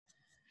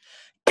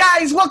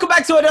guys, welcome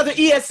back to another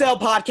ESL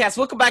podcast.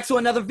 Welcome back to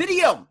another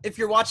video. If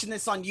you're watching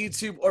this on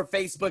YouTube or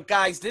Facebook,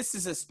 guys, this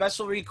is a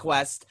special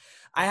request.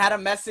 I had a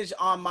message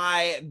on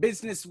my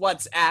business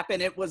WhatsApp,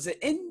 and it was an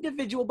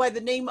individual by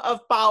the name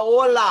of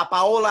Paola.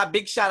 Paola,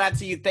 big shout out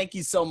to you. Thank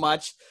you so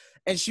much.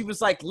 And she was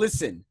like,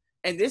 listen,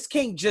 and this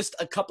came just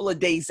a couple of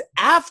days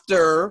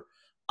after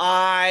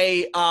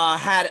I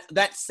had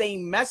that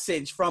same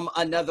message from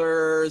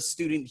another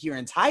student here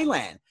in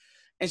Thailand.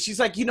 And she's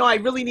like, you know, I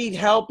really need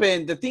help.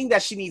 And the thing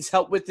that she needs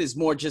help with is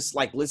more just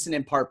like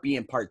listening part B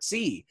and part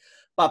C.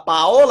 But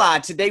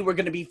Paola, today we're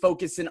going to be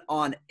focusing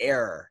on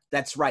error.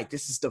 That's right.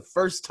 This is the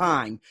first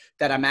time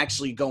that I'm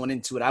actually going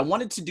into it. I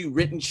wanted to do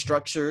written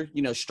structure,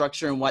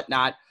 structure and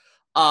whatnot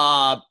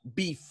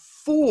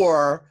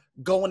before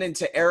going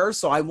into error.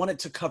 So I wanted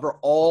to cover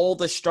all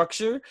the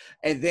structure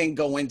and then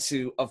go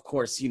into, of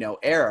course,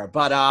 error.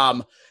 But,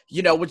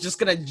 we're just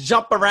going to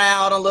jump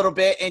around a little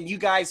bit, and you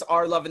guys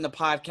are loving the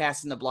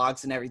podcast and the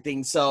blogs and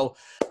everything. So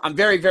I'm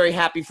very, very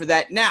happy for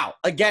that. Now,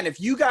 again, if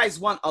you guys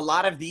want a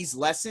lot of these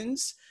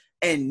lessons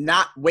and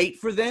not wait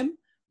for them,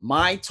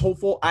 my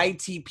TOEFL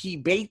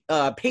ITP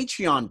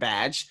Patreon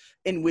badge,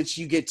 in which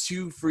you get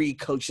 2 free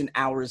coaching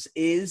hours,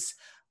 is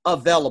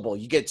available.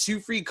 You get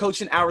 2 free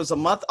coaching hours a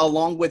month,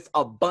 along with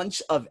a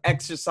bunch of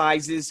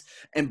exercises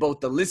in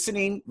both the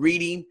listening,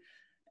 reading,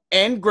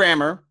 and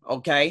grammar,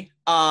 okay,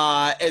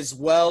 as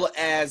well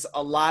as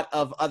a lot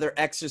of other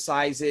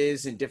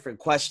exercises and different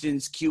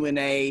questions,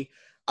 Q&A.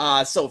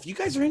 So if you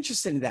guys are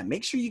interested in that,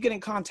 make sure you get in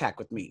contact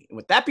with me. And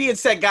with that being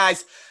said,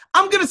 guys,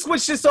 I'm going to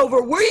switch this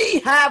over. We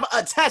have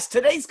a test.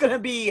 Today's going to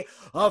be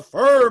a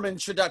firm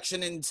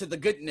introduction into the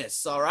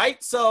goodness, all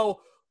right?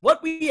 So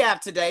what we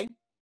have today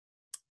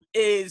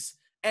is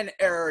an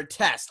error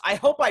test. I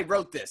hope I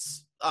wrote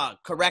this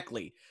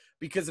correctly,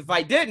 because if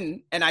I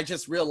didn't, and I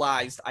just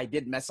realized I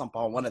did mess up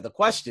on one of the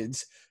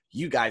questions,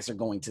 you guys are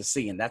going to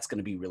see, and that's going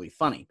to be really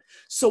funny.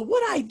 So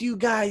what I do,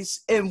 guys,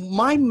 and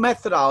my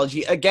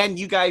methodology, again,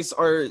 you guys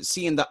are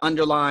seeing the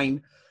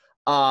underline,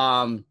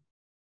 well,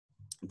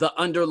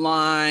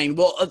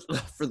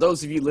 for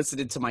those of you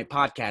listening to my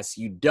podcast,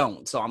 you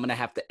don't. So I'm going to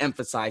have to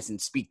emphasize and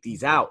speak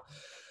these out.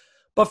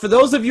 But for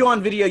those of you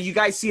on video, you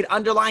guys see it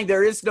underlined.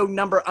 There is no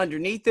number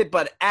underneath it,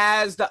 but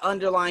as the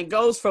underline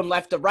goes from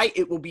left to right,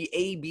 it will be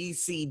A, B,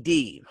 C,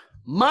 D.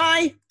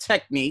 My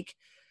technique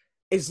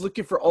is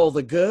looking for all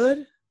the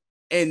good,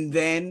 and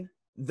then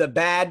the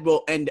bad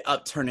will end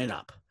up turning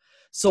up.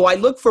 So I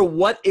look for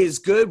what is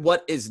good,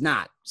 what is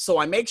not. So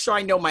I make sure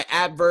I know my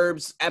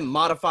adverbs and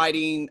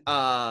modifying,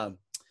 the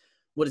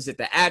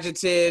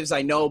adjectives.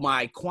 I know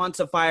my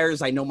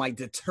quantifiers. I know my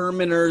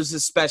determiners,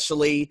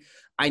 especially.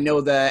 I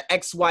know the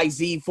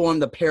XYZ form,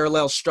 the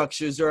parallel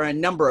structures. There are a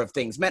number of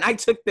things. Man, I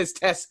took this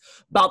test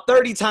about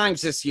 30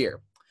 times this year.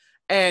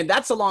 And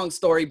that's a long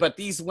story, but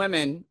these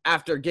women,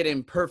 after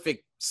getting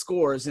perfect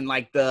scores in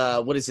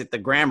the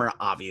grammar,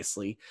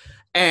 obviously,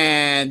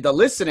 and the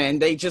listening,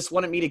 they just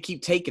wanted me to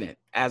keep taking it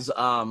as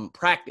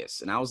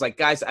practice. And I was like,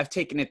 guys, I've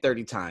taken it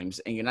 30 times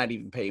and you're not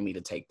even paying me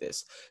to take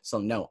this. So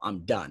no, I'm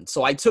done.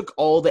 So I took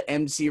all the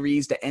M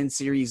series, the N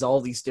series,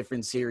 all these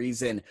different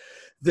series, and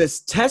the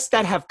tests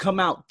that have come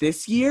out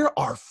this year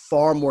are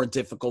far more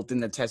difficult than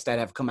the tests that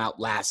have come out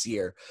last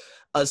year,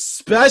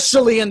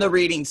 especially in the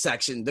reading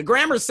section. The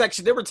grammar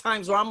section, there were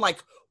times where I'm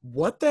like,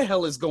 what the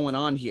hell is going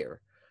on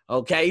here?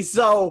 Okay,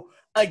 so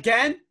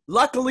again,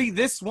 luckily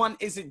this one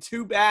isn't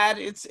too bad.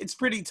 It's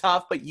pretty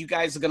tough, but you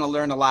guys are going to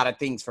learn a lot of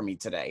things from me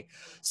today.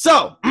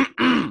 So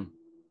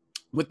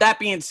with that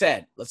being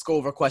said, let's go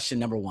over question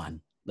number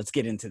 1. Let's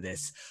get into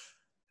this.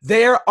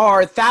 There are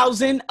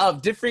 1,000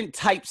 of different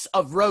types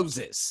of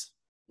roses.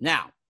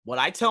 Now, what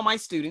I tell my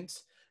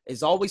students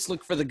is always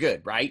look for the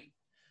good, right?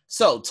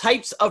 So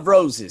types of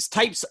roses,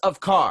 types of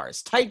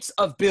cars, types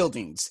of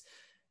buildings.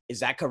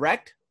 Is that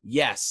correct?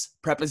 Yes.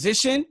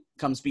 Preposition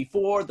comes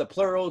before the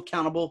plural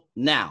countable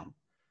noun.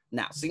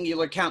 Now,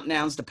 singular count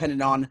nouns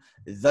depending on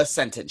the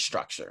sentence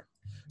structure.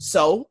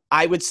 So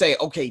I would say,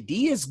 okay,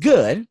 D is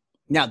good.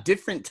 Now,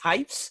 different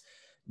types,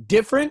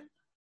 different,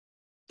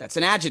 that's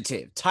an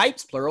adjective.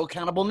 Types, plural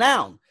countable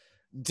noun.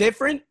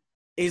 Different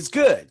is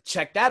good.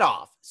 Check that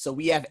off. So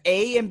we have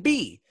A and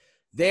B.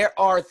 There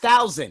are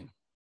 1,000.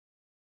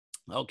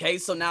 Okay,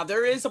 so now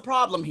there is a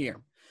problem here.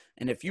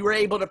 And if you were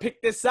able to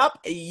pick this up,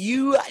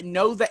 you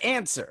know the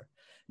answer.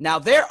 Now,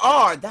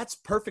 that's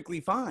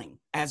perfectly fine,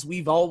 as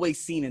we've always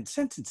seen in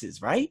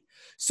sentences, right?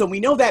 So we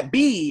know that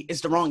B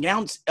is the wrong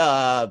answer.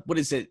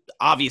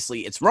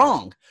 Obviously, it's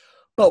wrong.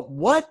 But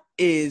what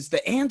is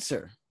the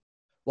answer?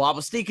 Well, I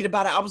was thinking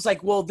about it. I was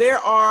like, well, there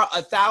are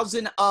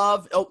 1,000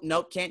 of, oh,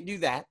 no, can't do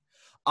that.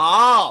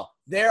 Oh,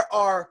 there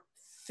are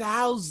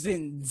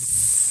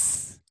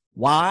thousands.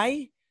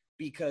 Why?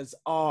 Because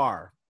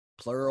R,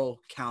 plural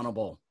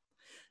countable.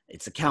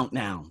 It's a count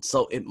noun,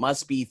 so it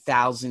must be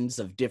thousands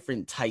of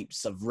different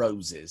types of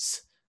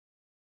roses.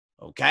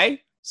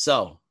 Okay,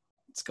 so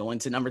let's go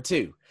into number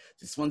 2.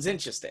 This one's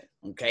interesting,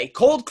 okay?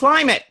 Cold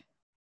climate.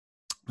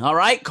 All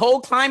right,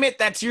 cold climate,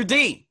 that's your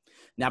D.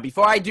 Now,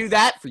 before I do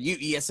that, for you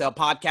ESL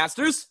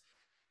podcasters,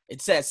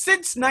 it says,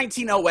 since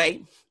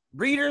 1908,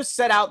 Breeders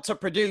set out to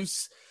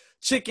produce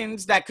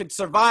chickens that could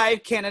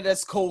survive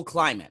Canada's cold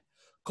climate.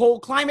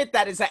 Cold climate,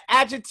 that is an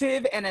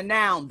adjective and a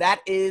noun. That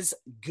is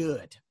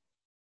good.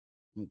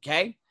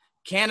 Okay?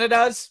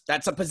 Canada's,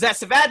 that's a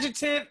possessive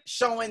adjective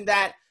showing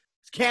that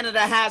Canada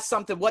has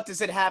something. What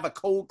does it have? A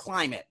cold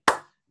climate.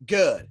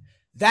 Good.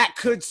 That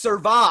could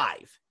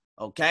survive.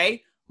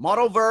 Okay?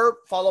 Modal verb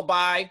followed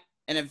by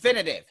an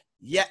infinitive.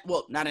 Yeah,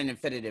 well, not an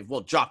infinitive.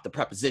 We'll drop the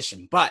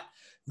preposition. But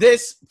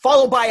this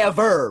followed by a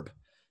verb.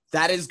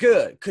 That is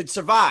good. Could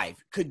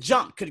survive. Could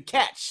jump. Could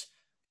catch.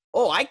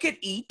 Oh, I could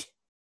eat.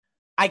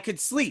 I could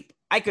sleep.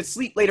 I could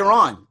sleep later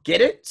on.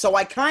 Get it? So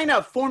I kind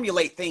of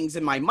formulate things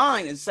in my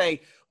mind and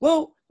say,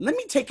 well, let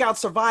me take out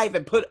survive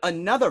and put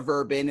another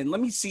verb in and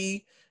let me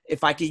see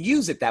if I can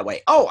use it that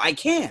way. Oh, I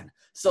can.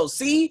 So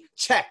C,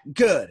 check,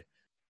 good.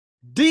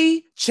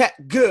 D, check,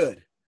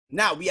 good.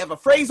 Now we have a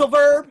phrasal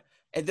verb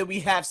and then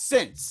we have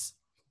since.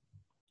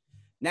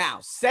 Now,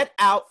 set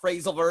out,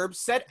 phrasal verb,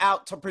 set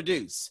out to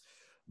produce.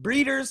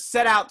 Breeders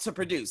set out to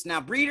produce. Now,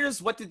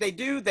 breeders, what did they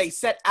do? They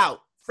set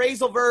out.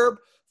 Phrasal verb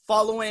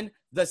following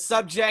the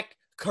subject,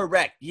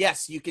 correct.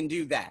 Yes, you can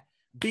do that.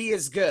 B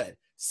is good.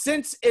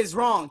 Since is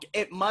wrong.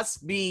 It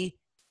must be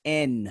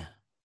in.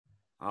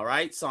 All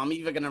right, so I'm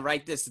even going to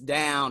write this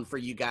down for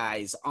you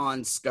guys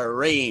on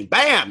screen.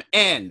 Bam,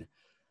 in.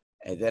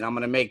 And then I'm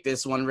going to make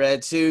this one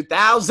red too.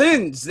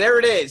 Thousands. There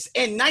it is.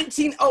 In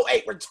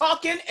 1908, we're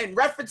talking and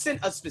referencing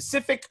a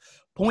specific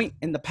point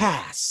in the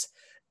past.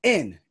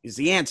 In is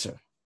the answer.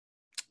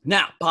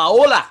 Now,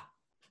 Paola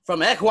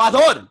from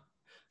Ecuador.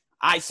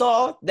 I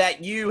saw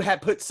that you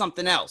had put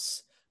something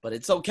else, but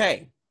it's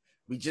okay.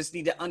 We just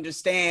need to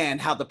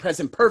understand how the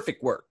present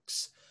perfect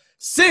works.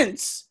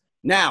 Since,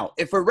 now,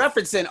 if we're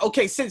referencing,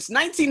 okay, since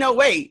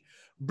 1908,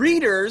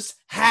 breeders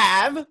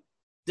have,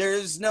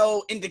 there's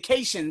no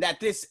indication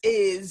that this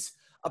is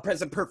a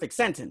present perfect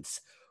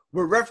sentence.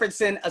 We're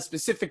referencing a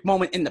specific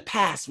moment in the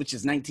past, which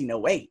is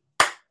 1908.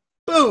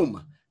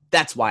 Boom.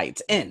 That's why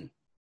it's in.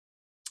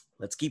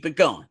 Let's keep it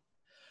going.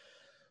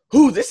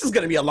 Ooh, this is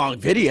going to be a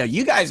long video.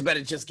 You guys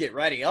better just get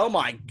ready. Oh,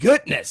 my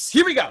goodness.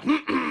 Here we go.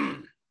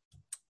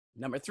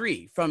 Number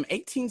 3, from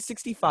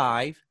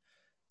 1865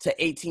 to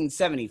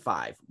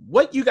 1875.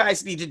 What you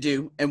guys need to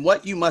do and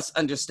what you must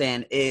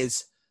understand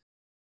is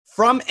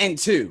from and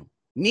to,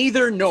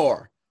 neither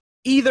nor,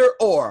 either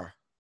or.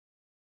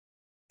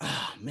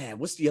 Oh, man,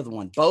 what's the other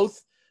one?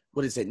 Both?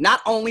 What is it? Not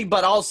only,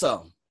 but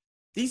also.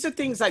 These are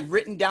things I've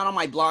written down on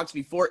my blogs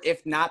before.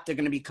 If not, they're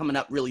going to be coming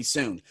up really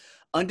soon.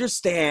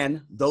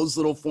 Understand those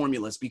little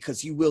formulas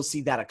because you will see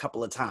that a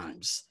couple of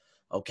times,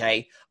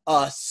 okay?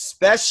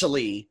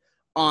 Especially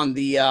on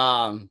the,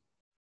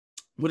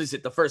 what is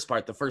it? The first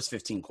part, the first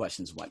 15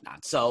 questions,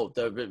 whatnot. So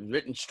the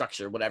written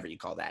structure, whatever you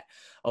call that,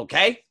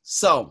 okay?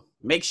 So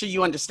make sure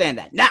you understand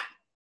that. Now,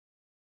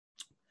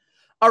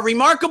 a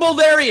remarkable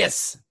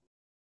various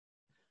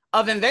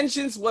of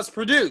inventions was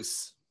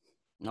produced,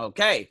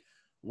 okay?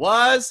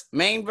 Was,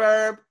 main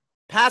verb,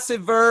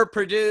 passive verb,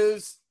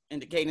 produced,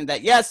 indicating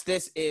that, yes,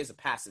 this is a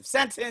passive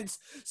sentence.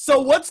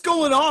 So what's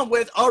going on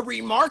with a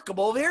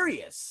remarkable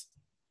various?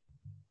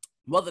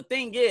 Well, the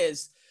thing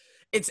is,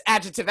 it's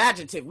adjective.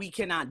 We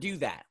cannot do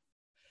that.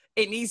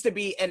 It needs to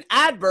be an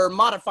adverb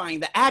modifying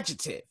the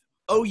adjective.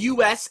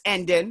 O-U-S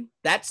ending,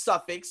 that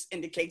suffix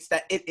indicates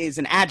that it is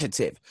an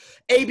adjective.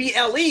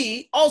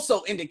 A-B-L-E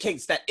also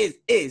indicates that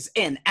it is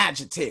an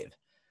adjective.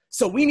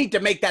 So we need to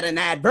make that an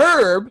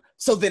adverb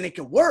so then it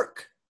can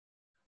work.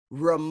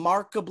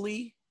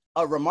 Remarkably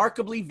various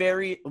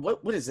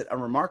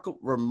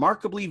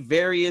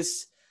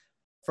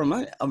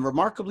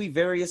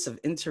of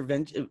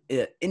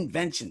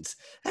inventions.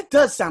 That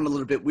does sound a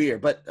little bit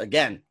weird, but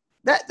again,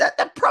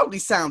 that probably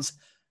sounds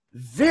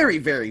very,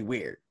 very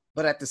weird.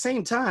 But at the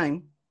same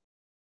time,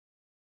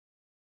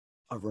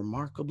 a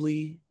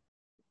remarkable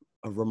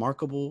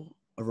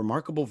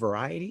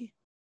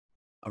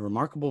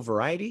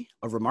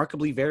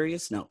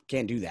various. No,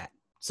 can't do that.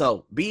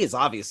 So B is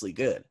obviously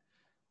good.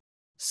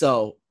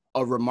 So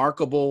a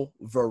remarkable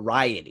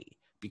variety,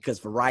 because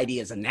variety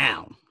is a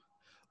noun.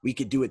 We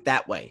could do it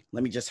that way.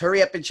 Let me just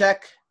hurry up and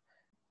check.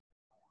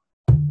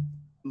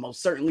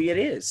 Most certainly it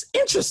is.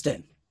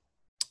 Interesting.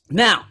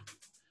 Now,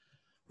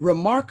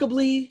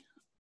 remarkably,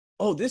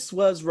 this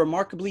was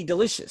remarkably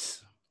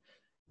delicious.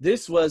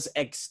 This was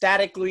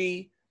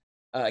ecstatically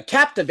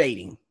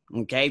captivating.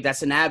 Okay,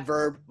 that's an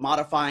adverb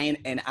modifying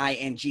an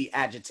ing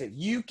adjective.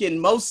 You can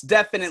most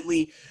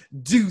definitely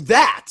do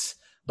that.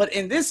 But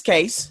in this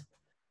case,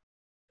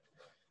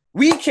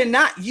 we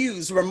cannot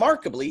use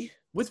remarkably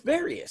with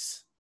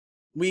various.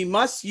 We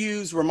must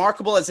use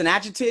remarkable as an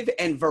adjective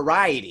and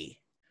variety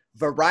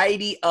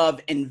of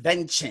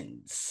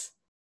inventions.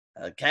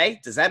 Okay,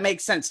 does that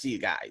make sense to you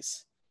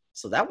guys?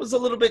 So that was a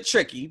little bit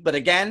tricky, but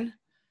again,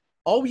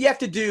 all we have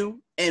to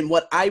do and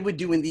what I would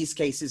do in these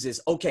cases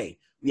is, okay,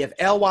 we have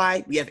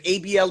ly, we have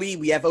able,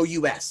 we have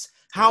ous.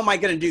 How am I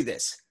going to do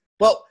this?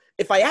 Well,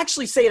 if I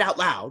actually say it out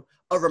loud,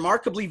 a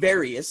remarkably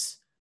various,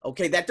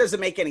 okay, that doesn't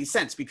make any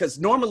sense because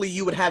normally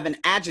you would have an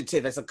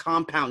adjective as a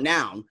compound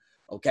noun.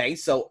 Okay,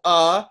 so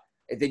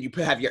and then you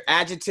have your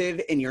adjective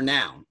and your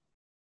noun,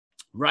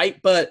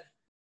 right? But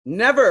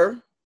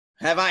never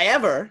have I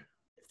ever,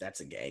 if that's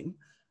a game,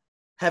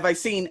 have I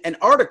seen an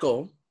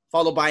article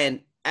followed by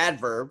an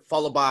adverb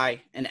followed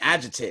by an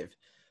adjective.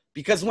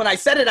 Because when I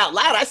said it out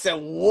loud, I said,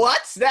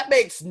 what? That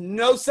makes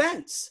no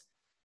sense.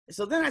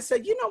 So then I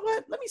said, you know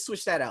what? Let me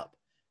switch that up.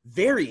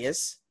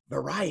 Various,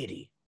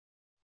 variety.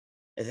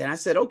 And then I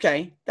said,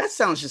 okay, that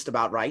sounds just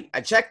about right.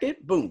 I checked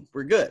it. Boom,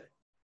 we're good.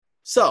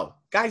 So,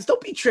 guys,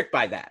 don't be tricked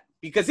by that.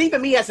 Because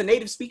even me as a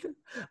native speaker,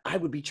 I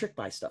would be tricked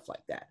by stuff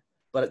like that.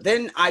 But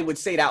then I would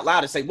say it out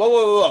loud and say, whoa,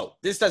 whoa, whoa, whoa.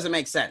 This doesn't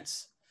make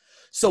sense.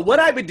 So what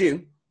I would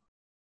do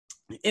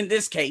in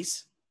this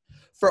case,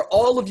 for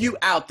all of you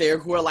out there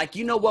who are like,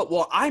 you know what?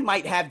 Well, I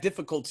might have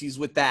difficulties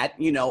with that,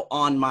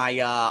 on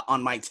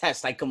my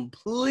test. I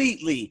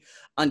completely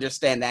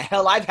understand that.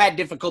 Hell, I've had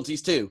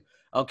difficulties too.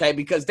 Okay,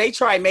 because they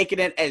try making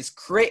it as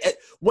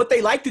what they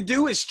like to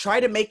do is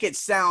try to make it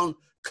sound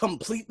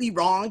completely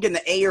wrong in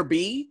the A or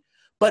B.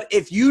 But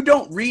if you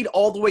don't read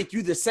all the way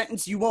through the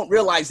sentence, you won't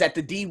realize that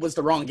the D was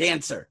the wrong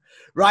answer,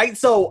 right?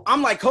 So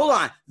I'm like, hold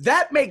on,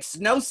 that makes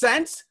no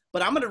sense.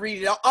 But I'm going to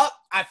read it. Oh,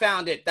 I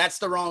found it. That's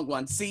the wrong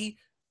one. See?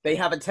 They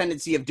have a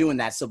tendency of doing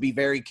that, so be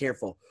very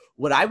careful.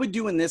 What I would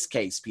do in this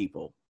case,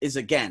 people, is,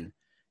 again,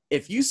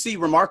 if you see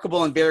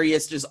remarkable and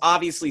various, there's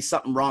obviously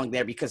something wrong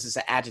there because it's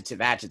an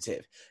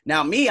adjective.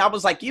 Now, me, I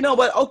was like, you know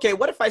what? Okay,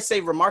 what if I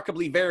say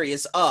remarkably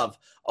various of?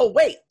 Oh,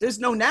 wait, there's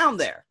no noun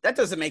there. That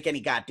doesn't make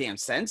any goddamn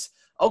sense.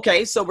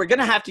 Okay, so we're going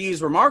to have to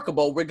use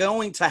remarkable. We're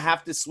going to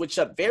have to switch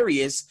up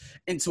various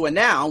into a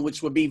noun,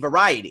 which would be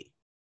variety.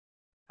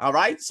 All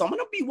right, so I'm going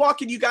to be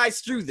walking you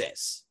guys through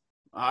this.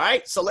 All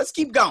right, so let's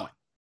keep going.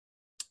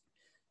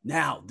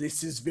 Now,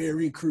 this is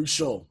very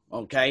crucial,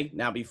 okay?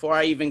 Now, before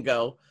I even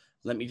go,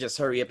 let me just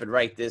hurry up and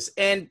write this.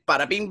 And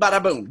bada bing,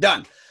 bada boom,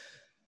 done.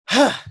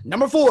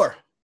 Number 4,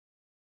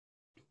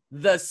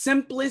 the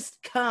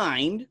simplest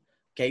kind.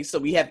 Okay, so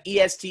we have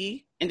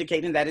EST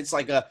indicating that it's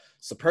like a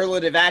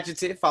superlative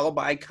adjective followed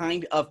by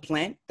kind of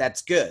plant.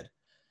 That's good.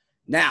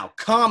 Now,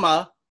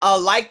 comma,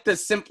 like the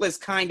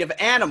simplest kind of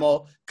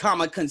animal,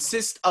 comma,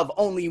 consists of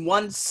only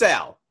one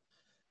cell.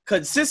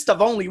 Consists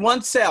of only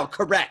one cell,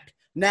 correct.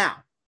 Now,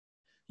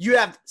 you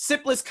have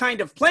simplest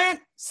kind of plant,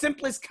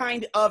 simplest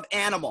kind of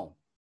animal.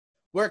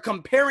 We're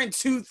comparing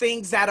two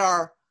things that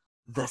are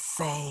the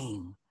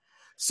same.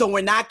 So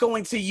we're not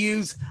going to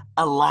use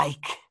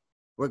alike.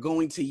 We're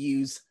going to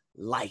use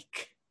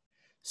like.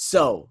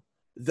 So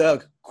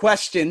the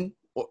question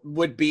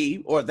would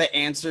be, or the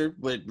answer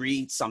would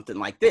read something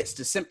like this.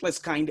 The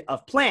simplest kind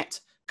of plant,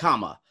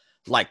 comma,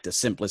 like the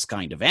simplest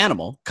kind of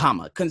animal,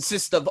 comma,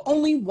 consists of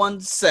only one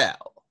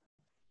cell.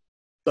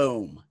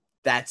 Boom.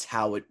 That's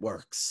how it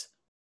works.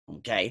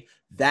 Okay,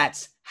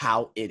 that's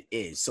how it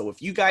is. So if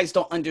you guys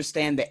don't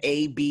understand the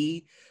A,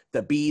 B,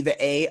 the B,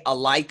 the A,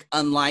 alike,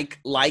 unlike,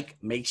 like,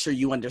 make sure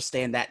you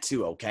understand that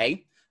too,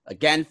 okay?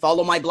 Again,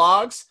 follow my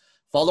blogs,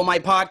 follow my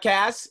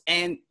podcasts,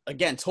 and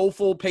again,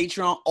 TOEFL,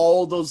 Patreon,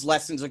 all those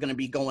lessons are going to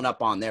be going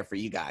up on there for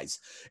you guys.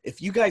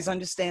 If you guys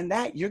understand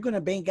that, you're going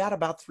to bang out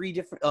about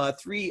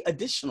three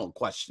additional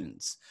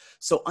questions.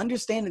 So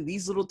understanding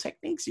these little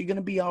techniques, you're going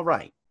to be all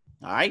right.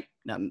 All right,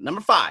 now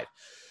number 5.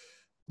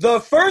 The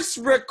first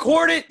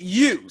recorded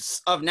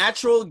use of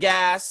natural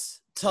gas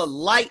to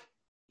light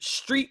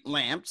street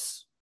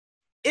lamps,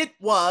 it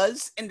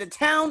was in the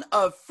town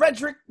of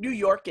Frederick, New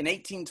York in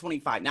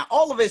 1825. Now,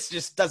 all of this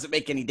just doesn't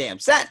make any damn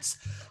sense.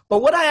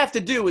 But what I have to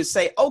do is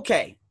say,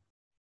 okay,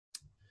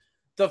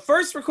 the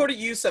first recorded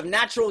use of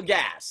natural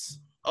gas.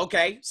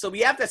 Okay, so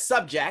we have the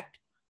subject,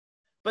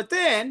 but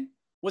then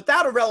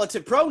without a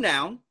relative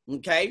pronoun,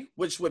 okay,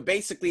 which would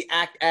basically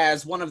act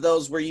as one of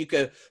those where you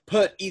could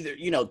put either,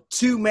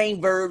 two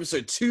main verbs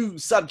or two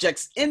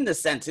subjects in the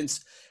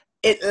sentence,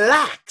 it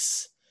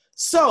lacks.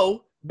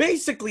 So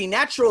basically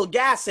natural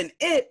gas and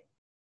it,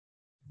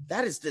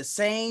 that is the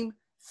same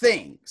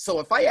thing. So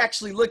if I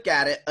actually look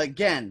at it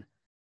again,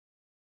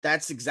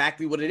 that's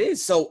exactly what it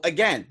is. So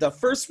again, the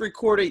first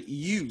recorded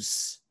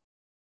use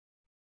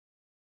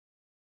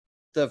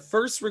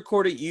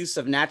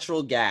of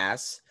natural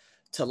gas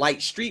to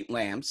light street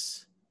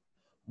lamps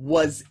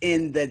was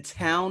in the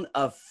town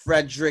of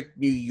Frederick,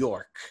 New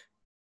York,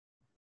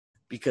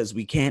 because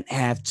we can't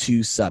have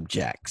two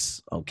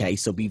subjects, okay?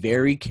 So be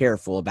very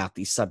careful about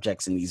these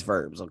subjects and these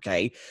verbs,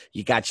 okay?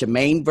 You got your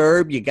main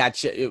verb,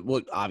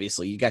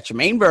 obviously you got your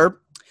main verb,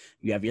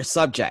 you have your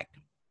subject.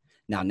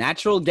 Now,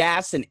 natural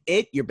gas and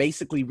it, you're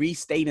basically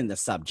restating the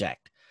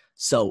subject.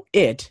 So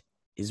it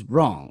is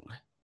wrong,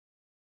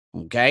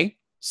 okay?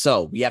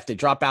 So we have to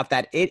drop out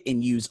that it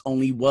and use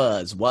only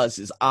was. Was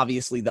is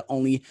obviously the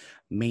only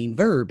main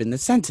verb in the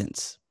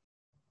sentence.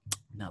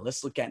 Now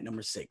let's look at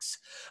number 6.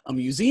 A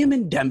museum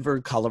in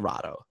Denver,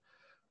 Colorado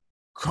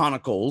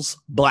chronicles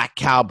black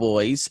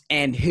cowboys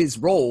and his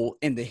role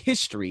in the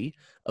history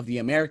of the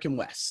American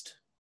West.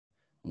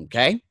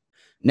 Okay.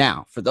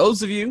 Now, for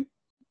those of you,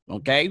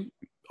 okay,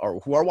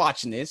 or who are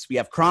watching this, we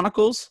have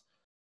chronicles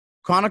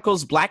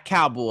black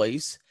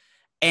cowboys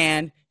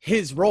and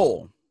his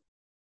role.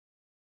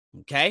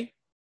 Okay.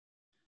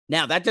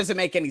 Now, that doesn't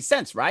make any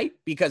sense, right?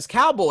 Because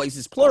cowboys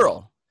is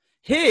plural.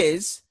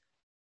 His,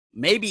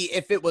 maybe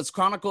if it was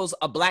Chronicles,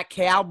 a black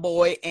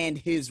cowboy and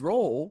his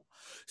role.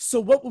 So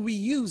what would we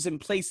use in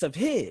place of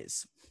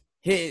his?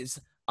 His,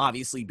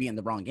 obviously being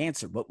the wrong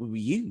answer. What would we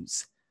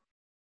use?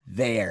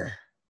 Their,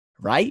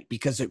 right?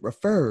 Because it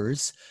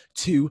refers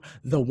to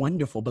the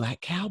wonderful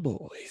black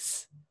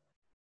cowboys.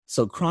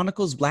 So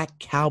Chronicles black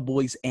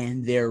cowboys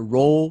and their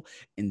role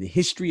in the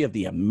history of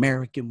the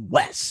American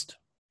West.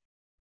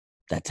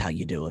 That's how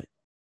you do it.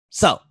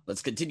 So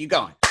let's continue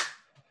going.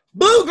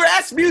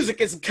 Bluegrass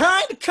music is a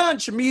kind of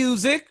country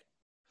music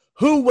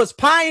who was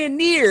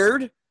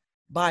pioneered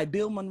by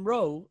Bill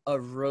Monroe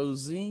of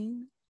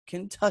Rosine,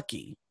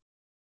 Kentucky.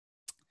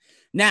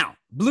 Now,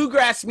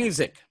 bluegrass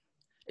music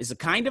is a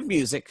kind of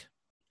music,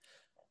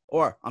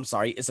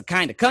 it's a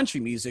kind of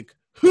country music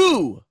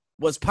who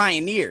was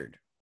pioneered.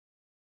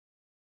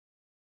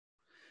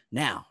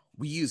 Now,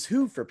 we use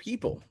who for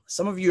people.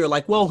 Some of you are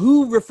like, well,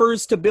 who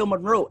refers to Bill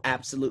Monroe?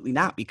 Absolutely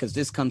not, because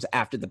this comes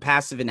after the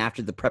passive and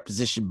after the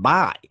preposition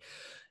by.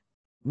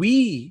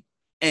 We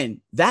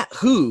and that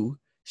who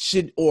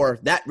should, or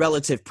that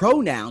relative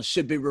pronoun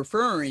should be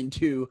referring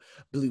to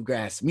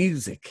bluegrass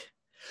music.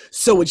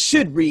 So it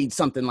should read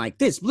something like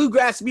this.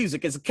 Bluegrass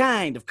music is a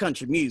kind of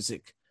country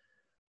music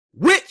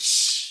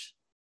which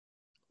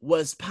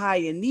was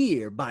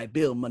pioneered by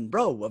Bill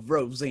Monroe of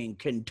Rosine,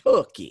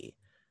 Kentucky.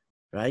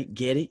 Right?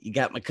 Get it? You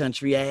got my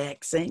country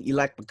accent? You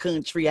like my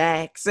country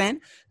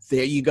accent?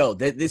 There you go.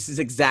 This is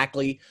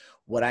exactly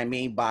what I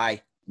mean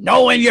by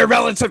knowing your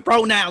relative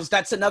pronouns.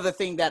 That's another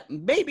thing that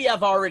maybe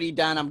I've already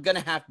done. I'm going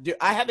to have to do.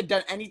 I haven't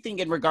done anything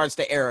in regards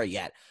to era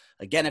yet.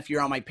 Again, if you're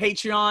on my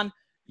Patreon,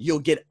 you'll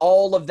get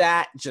all of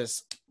that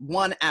just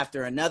one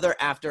after another.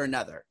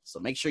 So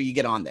make sure you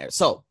get on there.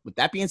 So with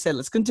that being said,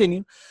 let's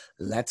continue.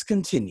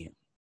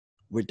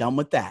 We're done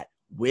with that.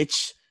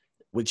 Which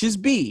is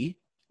B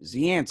is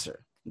the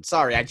answer.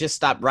 Sorry, I just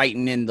stopped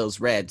writing in those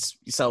reds.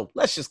 So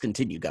let's just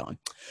continue going.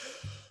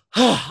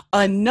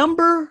 A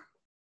number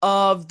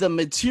of the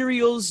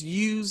materials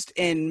used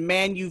in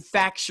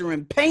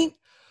manufacturing paint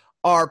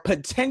are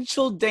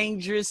potential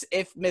dangerous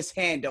if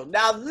mishandled.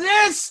 Now,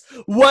 this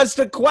was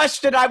the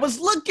question I was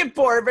looking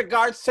for in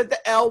regards to the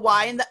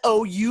LY and the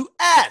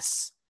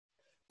OUS.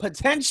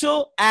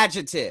 Potential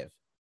adjective.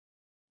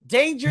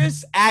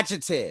 Dangerous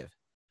adjective.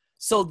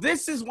 So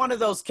this is one of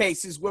those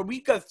cases where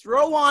we could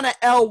throw on an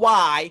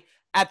LY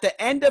at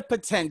the end of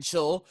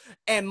potential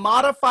and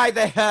modify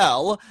the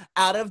hell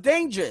out of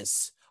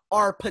dangerous,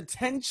 are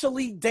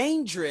potentially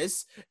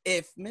dangerous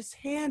if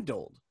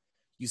mishandled.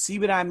 You see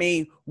what I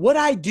mean? What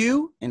I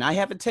do, and I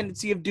have a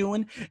tendency of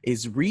doing,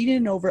 is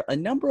reading over a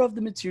number of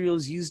the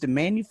materials used in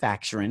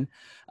manufacturing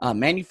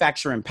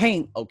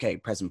paint, okay,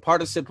 present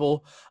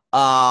participle,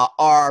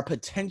 are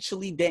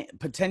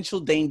potential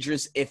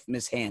dangerous if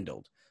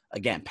mishandled.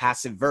 Again,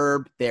 passive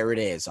verb, there it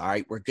is. All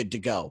right, we're good to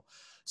go.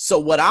 So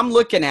what I'm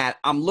looking at,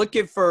 I'm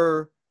looking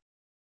for,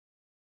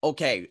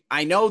 okay,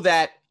 I know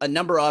that a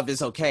number of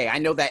is okay. I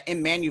know that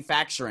in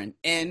manufacturing,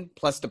 in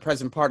plus the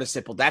present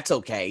participle, that's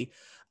okay.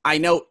 I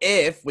know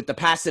if with the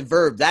passive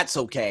verb, that's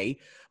okay.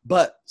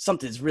 But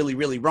something's really,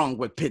 really wrong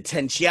with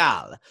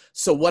potential.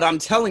 So what I'm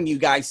telling you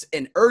guys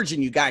and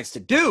urging you guys to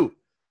do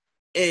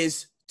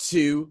is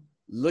to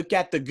look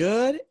at the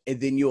good, and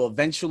then you'll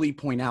eventually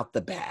point out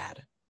the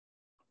bad.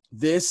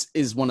 This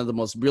is one of the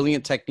most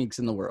brilliant techniques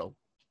in the world.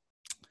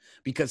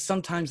 Because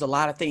sometimes a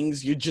lot of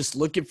things you're just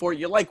looking for,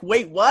 you're like,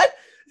 wait, what?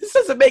 This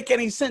doesn't make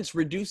any sense.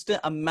 Reduce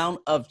the amount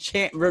of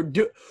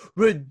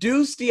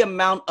reduce the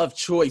amount of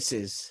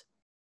choices.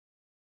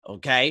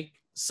 Okay?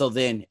 So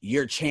then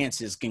your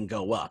chances can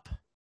go up.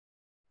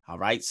 All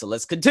right, so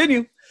let's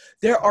continue.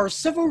 There are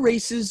several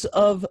races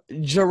of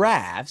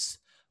giraffes,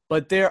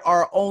 but there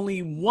are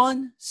only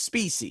one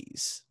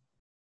species.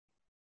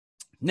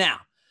 Now,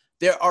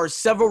 there are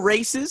several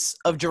races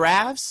of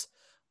giraffes,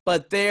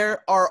 but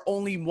there are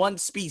only one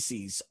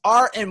species.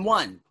 R and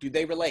one, do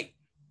they relate?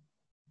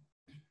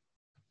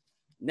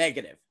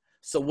 Negative.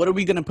 So what are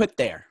we going to put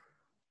there?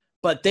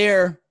 But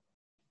there,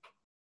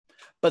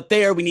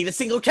 we need a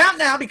single count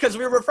now because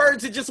we're referring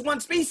to just one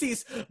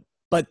species.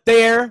 But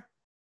there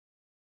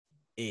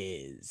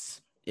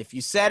is. If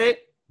you said it,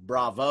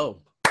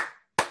 bravo.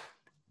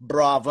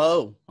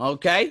 Bravo.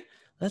 Okay?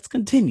 Let's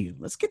continue.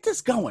 Let's get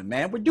this going,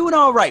 man. We're doing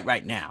all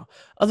right now.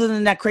 Other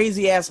than that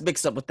crazy ass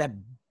mix up with that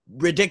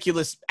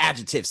ridiculous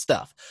adjective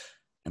stuff.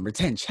 Number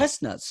 10,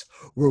 chestnuts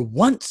were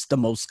once the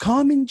most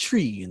common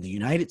tree in the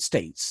United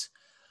States,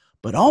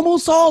 but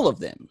almost all of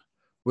them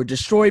were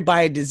destroyed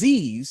by a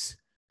disease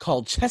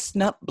called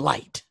chestnut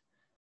blight.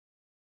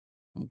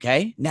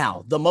 Okay,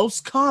 now the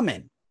most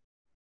common,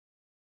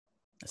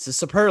 that's a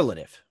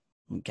superlative.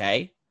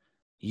 Okay,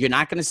 you're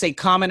not going to say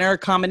commoner,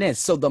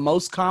 commonest. So the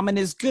most common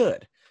is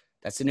good.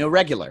 That's an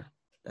irregular.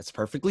 That's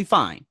perfectly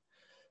fine.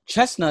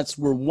 Chestnuts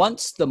were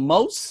once the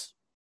most.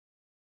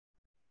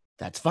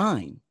 That's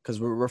fine, because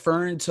we're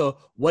referring to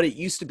what it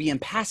used to be in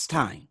past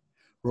time.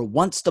 Were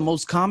once the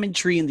most common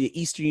tree in the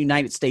eastern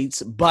United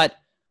States, but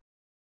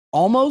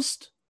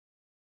almost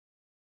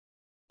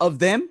of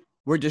them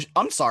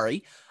I'm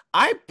sorry.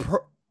 I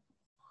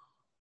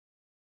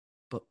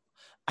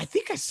I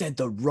think I said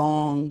the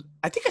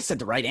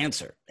right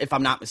answer, if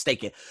I'm not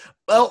mistaken.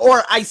 Well,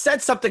 or I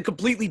said something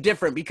completely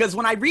different, because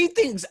when I read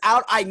things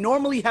out, I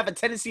normally have a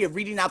tendency of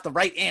reading out the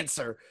right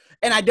answer,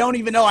 and I don't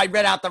even know I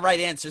read out the right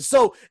answer.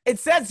 So it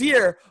says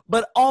here,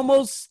 but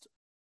almost,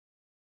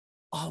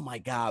 oh my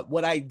God,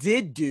 what I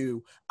did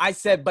do, I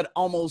said, but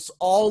almost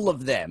all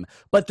of them,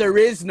 but there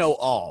is no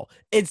all.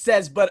 It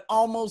says, but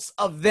almost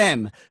of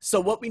them.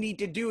 So what we need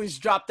to do is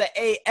drop the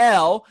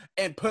AL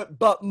and put,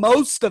 but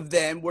most of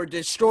them were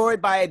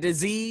destroyed by a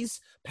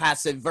disease,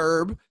 passive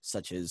verb,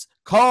 such as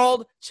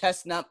called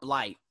chestnut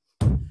blight.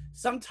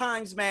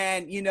 Sometimes,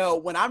 man,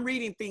 when I'm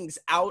reading things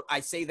out,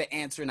 I say the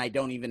answer and I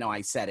don't even know I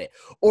said it.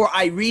 Or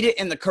I read it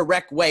in the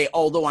correct way,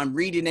 although I'm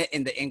reading it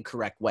in the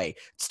incorrect way.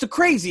 It's the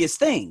craziest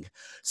thing.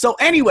 So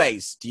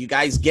anyways, do you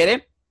guys get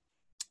it?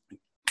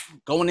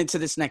 Going into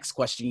this next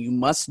question, you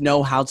must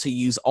know how to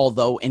use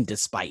although and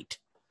despite.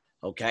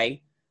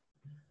 Okay?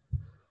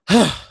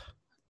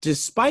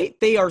 Despite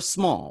they are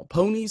small,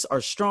 ponies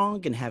are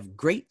strong and have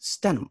great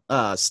stamina.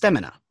 I'll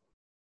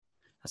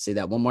say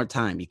that one more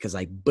time because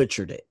I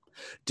butchered it.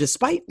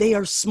 Despite they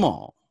are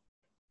small,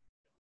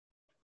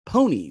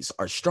 ponies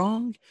are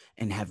strong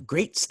and have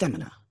great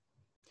stamina.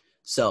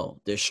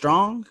 So they're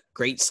strong,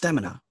 great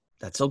stamina.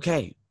 That's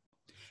okay.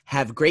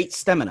 Have great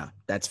stamina.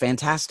 That's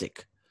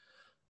fantastic.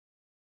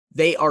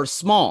 They are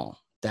small.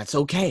 That's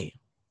okay.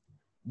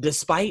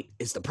 Despite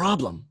is the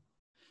problem.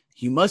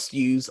 You must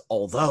use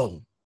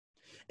although.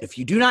 If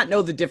you do not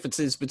know the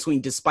differences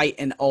between despite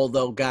and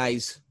although,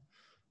 guys,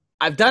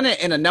 I've done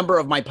it in a number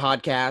of my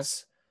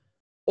podcasts.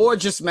 Or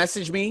just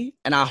message me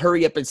and I'll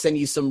hurry up and send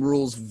you some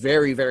rules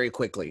very, very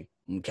quickly,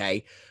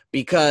 okay?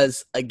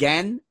 Because,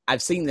 again,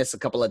 I've seen this a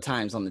couple of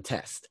times on the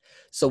test.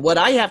 So what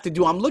I have to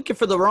do, I'm looking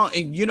for the wrong,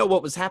 and you know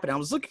what was happening. I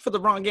was looking for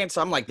the wrong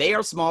answer. I'm like, they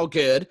are small,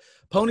 good.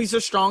 Ponies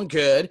are strong,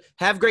 good.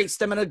 Have great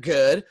stamina,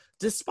 good.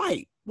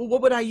 Despite. Well,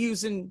 what would I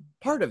use in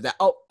part of that?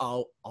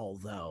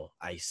 Although.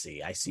 I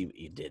see what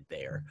you did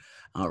there.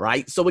 All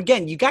right. So,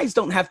 again, you guys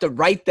don't have to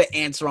write the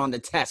answer on the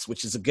test,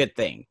 which is a good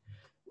thing.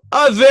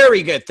 A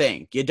very good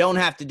thing. You don't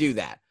have to do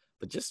that.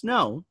 But just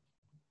know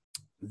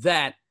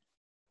that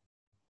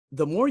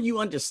the more you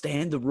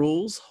understand the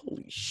rules,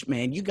 holy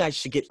man, you guys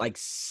should get like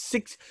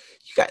 6.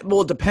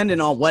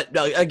 Depending on what,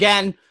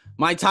 again,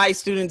 my Thai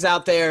students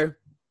out there,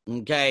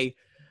 okay,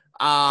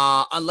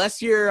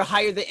 unless you're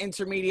higher than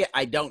intermediate,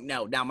 I don't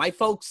know. Now, my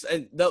folks,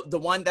 the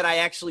one that I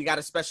actually got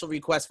a special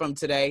request from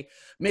today,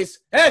 Miss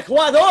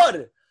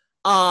Ecuador,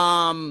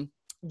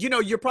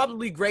 you're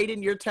probably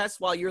grading your test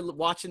while you're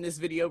watching this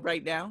video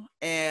right now.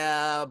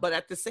 But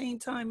at the same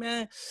time,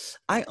 man,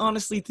 I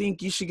honestly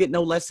think you should get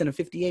no less than a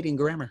 58 in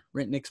grammar,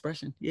 written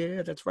expression.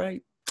 Yeah, that's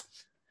right.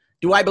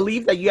 Do I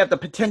believe that you have the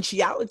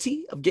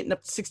potentiality of getting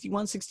up to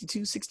 61,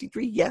 62,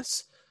 63?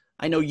 Yes.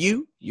 I know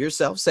you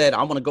yourself said,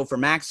 I want to go for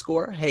max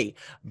score. Hey,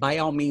 by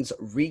all means,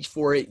 reach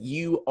for it.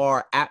 You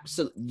are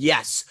absolutely,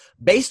 yes.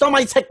 Based on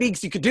my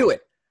techniques, you could do it.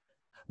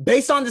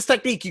 Based on this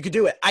technique, you could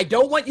do it. I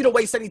don't want you to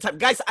waste any time.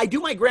 Guys, I do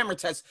my grammar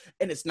test,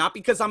 and it's not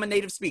because I'm a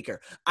native speaker.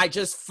 I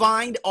just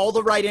find all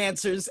the right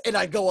answers, and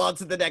I go on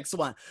to the next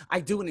one. I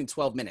do it in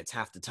 12 minutes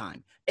half the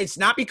time. It's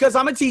not because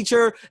I'm a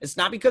teacher. It's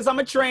not because I'm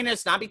a trainer.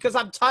 It's not because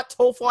I've taught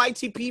TOEFL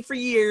ITP for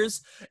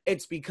years.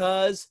 It's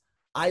because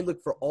I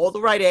look for all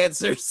the right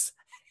answers,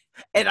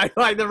 and I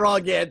find the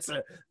wrong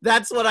answer.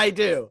 That's what I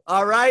do,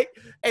 all right?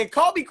 And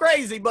call me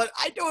crazy, but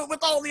I do it with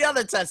all the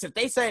other tests. If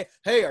they say,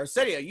 hey,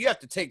 Arsenio, you have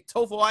to take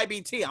TOEFL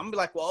IBT, I'm going to be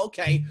like, well,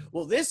 okay.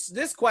 Well,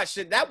 this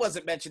question, that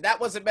wasn't mentioned. That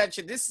wasn't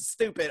mentioned. This is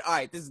stupid. All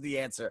right, this is the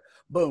answer.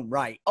 Boom,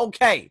 right.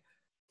 Okay.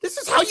 This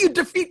is how you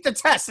defeat the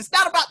test. It's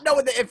not about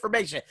knowing the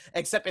information,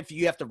 except if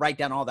you have to write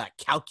down all that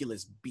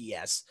calculus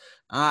BS.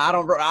 I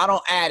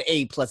don't add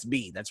A plus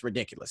B. That's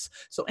ridiculous.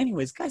 So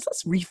anyways, guys,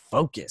 let's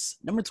refocus.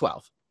 Number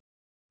 12.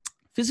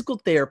 Physical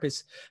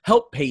therapists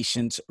help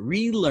patients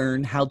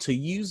relearn how to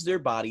use their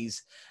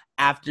bodies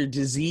after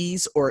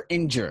disease or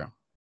injury.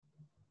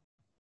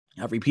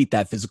 I'll repeat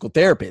that. Physical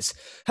therapists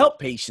help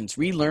patients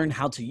relearn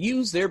how to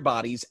use their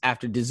bodies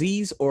after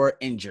disease or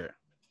injury.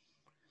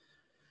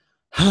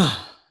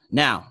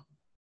 Now,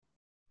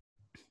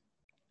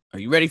 are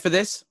you ready for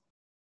this?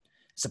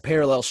 It's a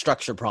parallel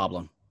structure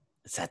problem.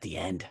 It's at the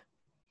end.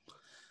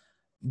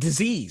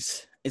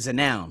 Disease is a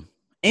noun.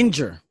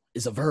 Injure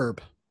is a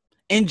verb.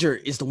 Injure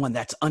is the one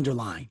that's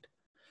underlined.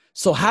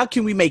 So how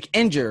can we make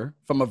injure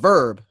from a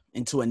verb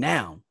into a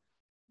noun,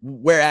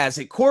 whereas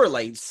it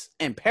correlates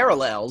and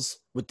parallels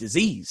with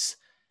disease?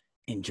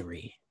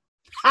 Injury.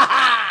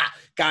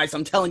 Guys,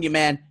 I'm telling you,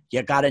 man,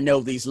 you got to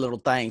know these little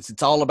things.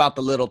 It's all about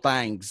the little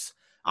things.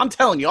 I'm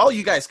telling you, all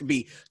you guys can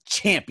be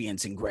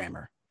champions in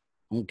grammar.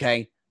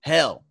 Okay?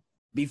 Hell,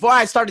 before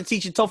I started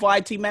teaching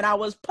TOEFL IT, man, I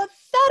was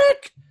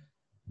pathetic.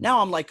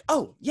 Now I'm like,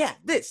 oh, yeah,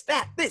 this,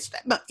 that.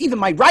 Even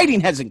my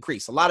writing has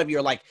increased. A lot of you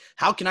are like,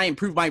 how can I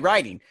improve my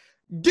writing?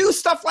 Do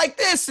stuff like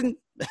this, and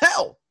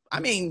hell,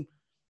 I mean,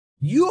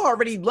 you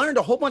already learned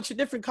a whole bunch of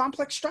different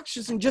complex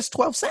structures in just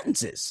 12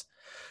 sentences.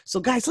 So,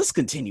 guys, let's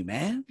continue,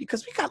 man,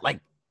 because we got like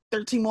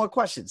 13 more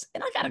questions,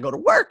 and I got to go to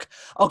work.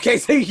 Okay,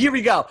 so here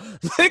we go.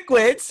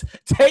 Liquids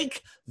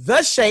take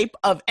the shape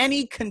of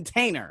any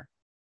container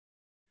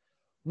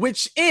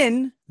which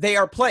in they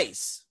are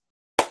placed.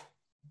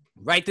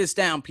 Write this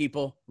down,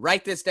 people.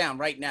 Write this down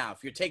right now.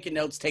 If you're taking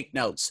notes, take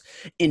notes.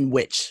 In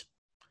which.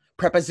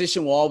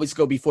 Preposition will always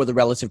go before the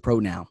relative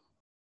pronoun.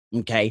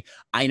 Okay?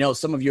 I know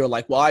some of you are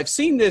like, well, I've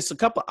seen this a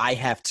couple. I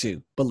have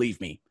too. Believe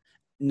me.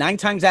 9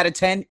 times out of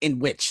 10, in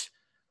which.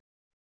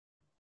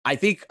 I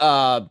think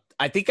I've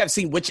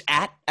seen which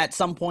at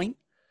some point.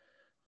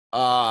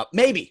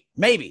 Maybe.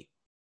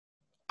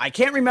 I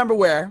can't remember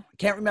where. I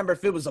can't remember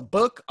if it was a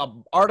book,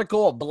 an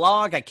article, a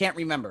blog. I can't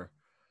remember.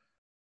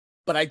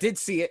 But I did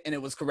see it, and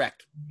it was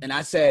correct. And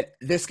I said,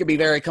 this could be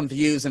very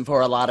confusing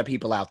for a lot of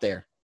people out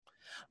there.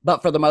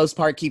 But for the most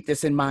part, keep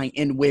this in mind.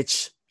 In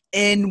which.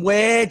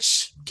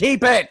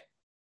 Keep it.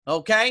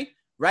 Okay?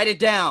 Write it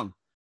down.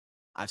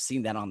 I've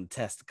seen that on the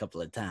test a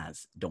couple of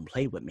times. Don't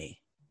play with me.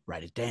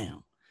 Write it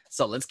down.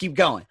 So let's keep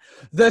going.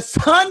 The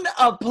sun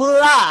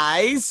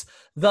applies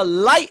the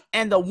light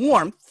and the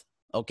warmth.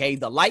 Okay,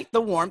 the light,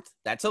 the warmth.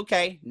 That's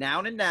okay.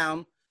 Noun and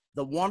noun.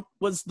 The warmth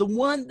was the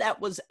one that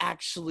was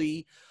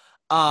actually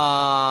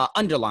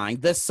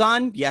underlined. The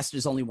sun, yes,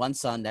 there's only one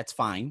sun. That's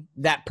fine.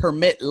 That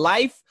permit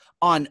life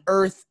on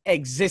earth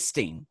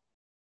existing.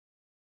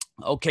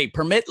 Okay,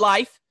 permit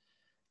life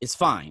is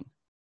fine.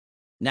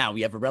 Now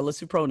we have a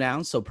relative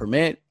pronoun. So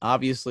permit,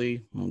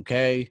 obviously.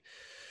 Okay.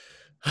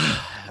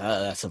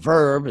 That's a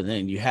verb. And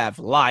then you have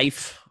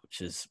life,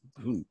 which is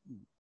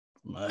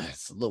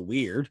it's a little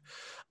weird.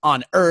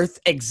 On earth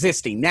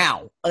existing.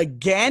 Now,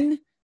 again,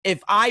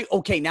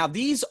 now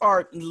these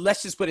are,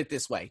 let's just put it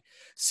this way.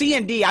 C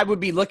and D, I would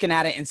be looking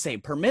at it and say,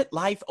 permit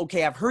life.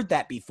 Okay, I've heard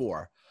that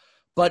before.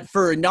 But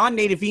for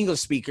non-native English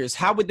speakers,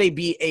 how would they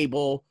be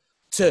able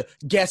to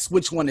guess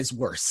which one is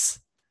worse?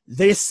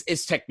 This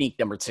is technique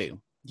number 2.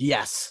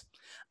 Yes.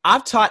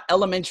 I've taught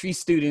elementary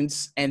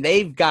students, and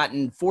they've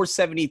gotten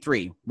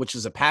 473, which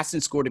is a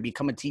passing score to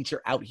become a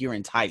teacher out here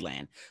in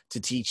Thailand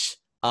to teach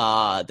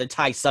the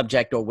Thai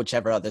subject or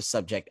whichever other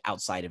subject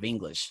outside of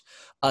English.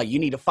 You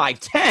need a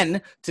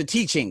 510 to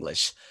teach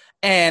English.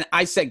 And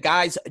I said,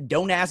 guys,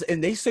 don't ask.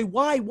 And they say,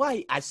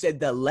 why? I said,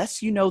 the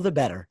less you know, the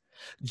better.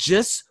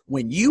 Just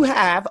when you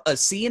have a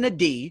C and a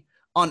D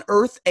on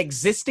earth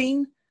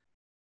existing,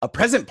 a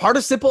present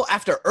participle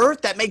after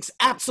earth, that makes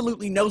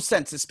absolutely no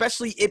sense,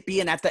 especially it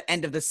being at the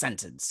end of the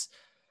sentence.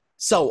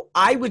 So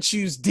I would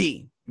choose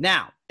D.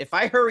 Now, if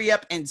I hurry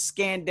up and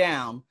scan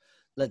down,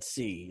 let's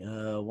see.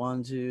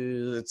 1,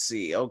 2, let's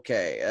see.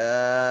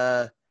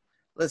 Okay.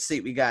 Let's see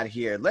what we got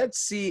here. Let's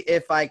see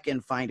if I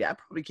can find it. I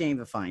probably can't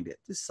even find it.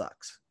 This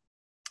sucks.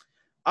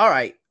 All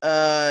right.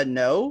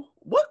 No.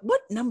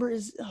 What number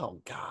is,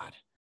 oh God.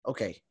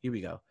 Okay, here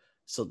we go.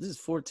 So this is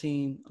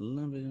 14,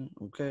 11.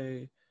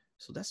 Okay.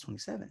 So that's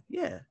 27.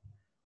 Yeah.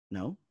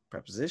 No.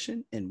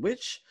 Preposition in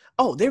which.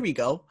 Oh, there we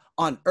go.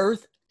 On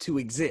earth to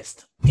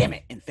exist. Damn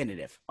it.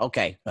 Infinitive.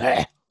 Okay.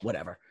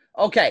 Whatever.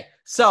 Okay.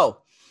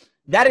 So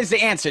that is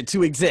the answer,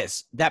 to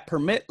exist. That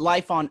permit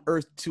life on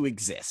earth to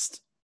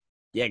exist.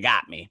 You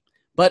got me.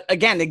 But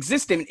again,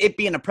 existing, it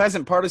being a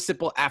present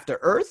participle after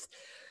earth.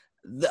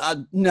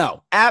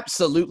 No,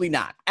 absolutely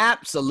not.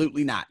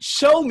 Absolutely not.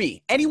 Show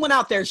me, anyone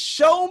out there,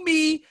 show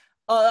me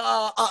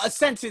a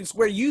sentence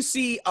where you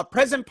see a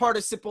present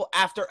participle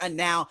after a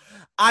noun.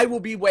 I will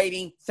be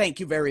waiting. Thank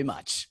you very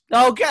much.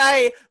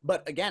 Okay.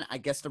 But again, I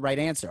guessed the right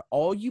answer.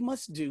 All you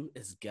must do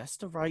is guess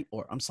the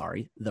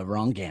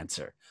wrong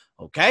answer.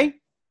 Okay.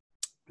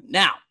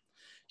 Now,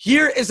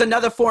 here is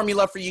another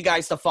formula for you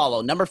guys to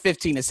follow. Number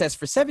 15, it says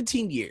for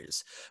 17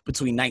 years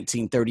between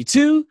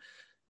 1932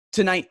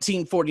 to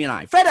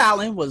 1949, Fred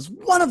Allen was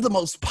one of the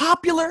most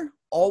popular.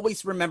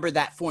 Always remember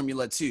that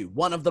formula too.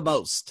 One of the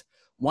most.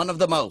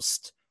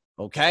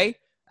 Okay.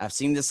 I've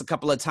seen this a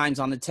couple of times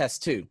on the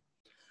test too.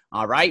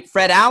 All right.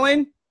 Fred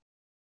Allen.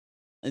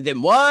 And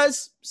then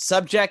was,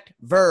 subject,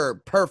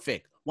 verb.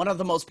 Perfect. One of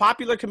the most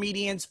popular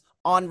comedians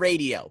on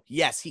radio.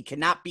 Yes, he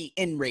cannot be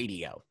in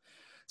radio.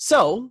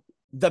 So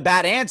the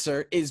bad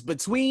answer is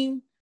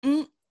between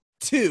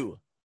 2.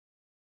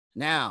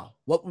 Now,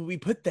 what would we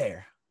put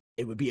there?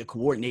 It would be a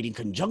coordinating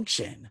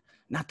conjunction,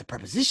 not the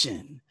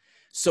preposition.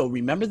 So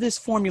remember this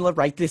formula.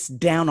 Write this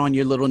down on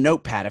your little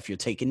notepad if you're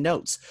taking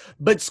notes.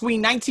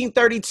 Between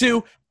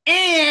 1932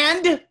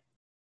 and,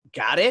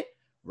 got it?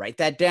 Write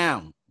that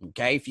down.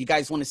 Okay. If you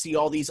guys want to see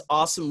all these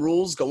awesome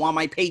rules, go on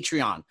my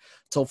Patreon.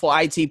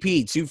 TOEFL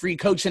ITP, 2 free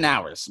coaching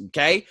hours.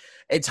 Okay.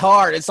 It's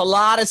hard. It's a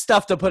lot of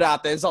stuff to put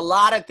out there. There's a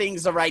lot of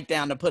things to write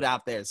down to put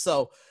out there.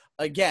 So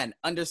again,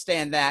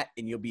 understand that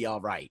and you'll be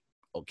all right.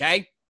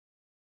 Okay.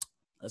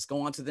 Let's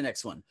go on to the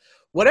next one.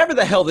 Whatever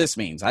the hell this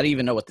means. I didn't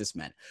even know what this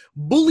meant.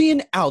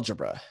 Boolean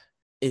algebra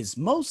is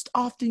most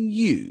often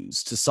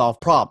used to solve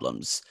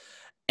problems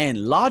and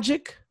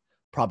logic,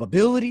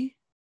 probability,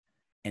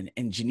 and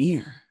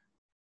engineer.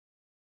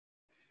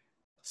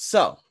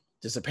 So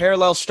there's a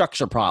parallel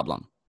structure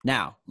problem.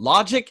 Now,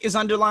 logic is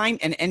underlined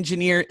and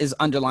engineer is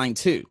underlined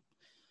too.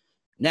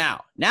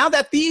 Now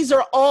that these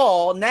are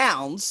all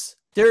nouns,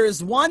 there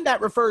is one that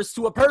refers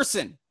to a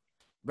person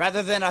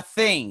rather than a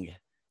thing.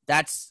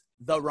 That's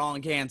the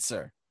wrong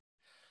answer.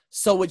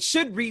 So it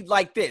should read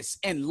like this: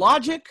 in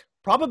logic,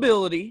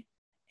 probability,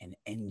 and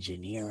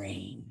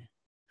engineering.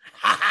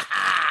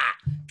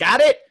 Got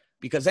it?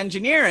 Because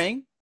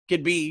engineering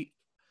could be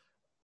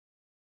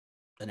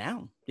a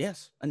noun.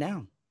 Yes, a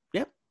noun.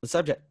 Yep, a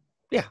subject.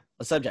 Yeah,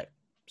 a subject.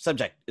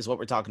 Subject is what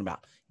we're talking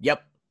about.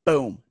 Yep,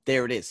 boom,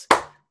 there it is.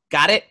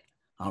 Got it?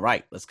 All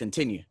right, let's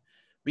continue.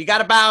 We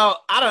got about,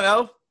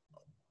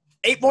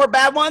 8 more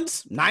bad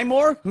ones? 9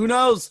 more? Who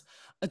knows?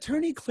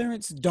 Attorney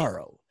Clarence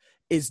Darrow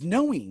is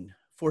known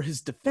for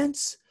his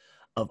defense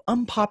of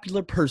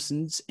unpopular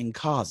persons and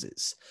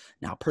causes.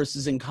 Now,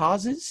 persons and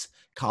causes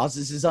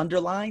is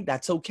underlined.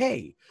 That's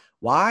okay.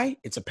 Why?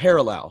 It's a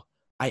parallel.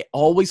 I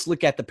always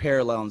look at the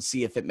parallel and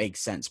see if it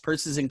makes sense.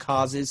 Persons and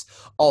causes,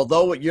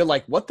 although you're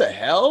like, what the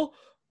hell?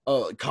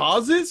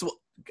 Causes?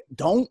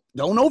 Don't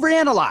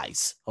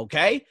overanalyze,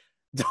 okay?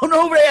 Don't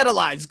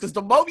overanalyze, because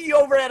the moment you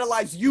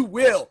overanalyze, you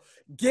will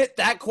get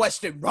that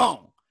question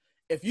wrong.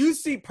 If you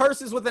see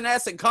persons with an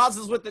S and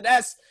causes with an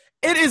S,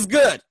 it is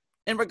good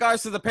in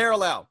regards to the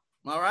parallel.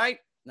 All right?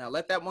 Now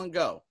let that one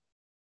go.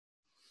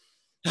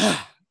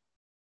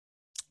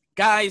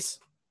 Guys,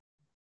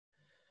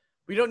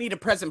 we don't need a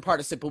present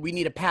participle. We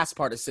need a past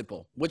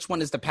participle. Which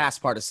one is the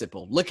past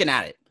participle? Looking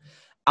at it.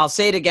 I'll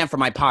say it again for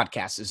my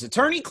podcasters.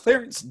 Attorney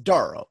Clarence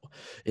Darrow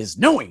is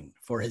known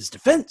for his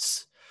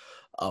defense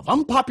of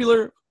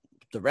unpopular.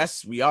 The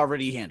rest, we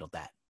already handled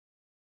that.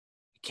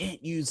 You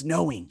can't use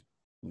knowing,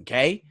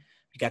 okay?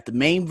 You got the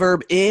main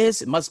verb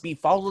is. It must be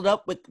followed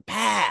up with the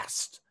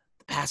past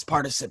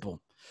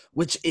participle,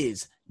 which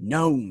is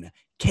known,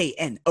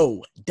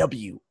 K-N-O-W-N.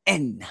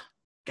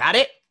 Got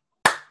it?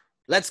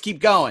 Let's keep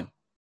going.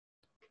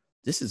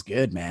 This is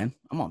good, man.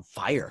 I'm on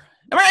fire.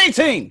 Number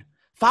 18,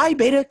 Phi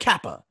Beta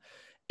Kappa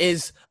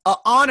is an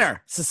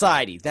honor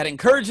society that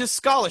encourages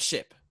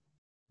scholarship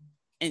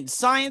in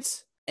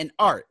science and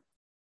art.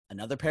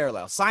 Another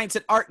parallel. Science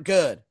and art,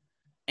 good.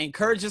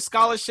 Encourages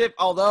scholarship,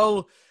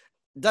 although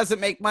doesn't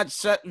make much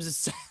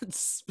sense.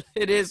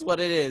 It is what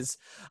it is.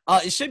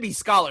 It should be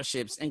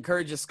scholarships.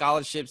 Encourages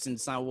scholarships and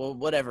science. Well,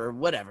 whatever.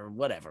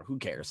 Who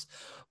cares?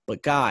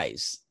 But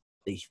guys,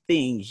 the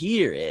thing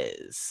here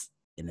is,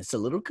 and it's a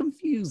little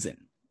confusing.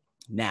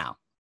 Now,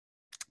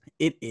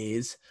 it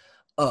is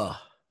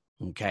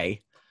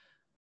okay?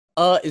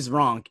 Is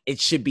wrong. It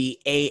should be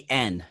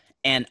A-N,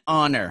 and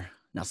honor.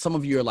 Now, some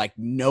of you are like,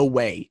 no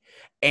way.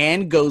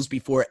 And goes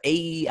before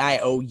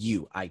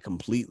A-E-I-O-U. I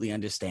completely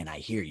understand. I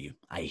hear you.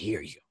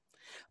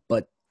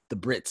 But the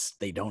Brits,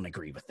 they don't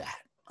agree with that,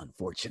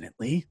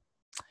 unfortunately.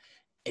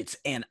 It's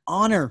an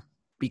honor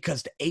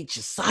because the H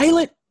is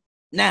silent.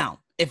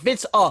 Now, if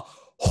it's a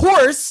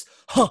horse,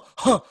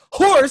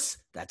 horse,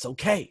 that's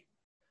okay.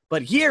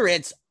 But here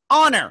it's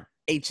honor.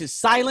 H is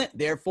silent,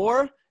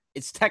 therefore,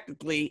 it's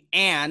technically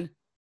an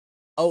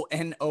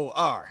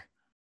O-N-O-R.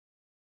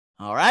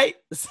 All right?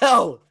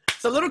 So,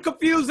 it's a little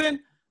confusing.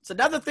 It's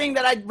another thing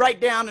that I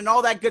write down and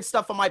all that good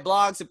stuff on my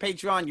blogs and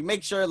Patreon. You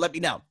make sure, let me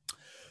know.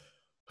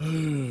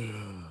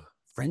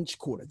 French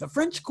Quarter. The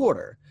French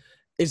Quarter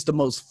is the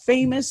most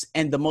famous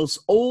and the most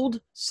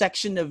old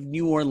section of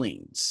New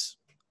Orleans.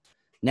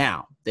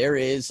 Now, there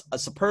is a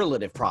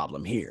superlative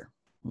problem here,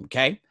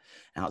 okay?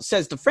 Now, it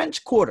says the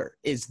French Quarter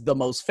is the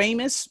most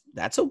famous.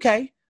 That's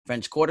okay.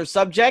 French Quarter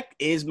subject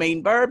is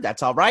main verb.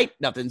 That's all right.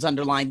 Nothing's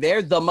underlined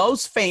there. The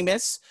most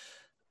famous,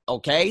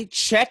 okay?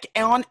 Check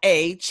on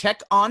A,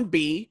 check on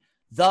B.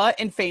 The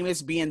and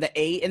famous being the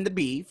A and the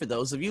B, for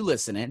those of you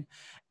listening.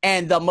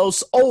 And the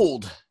most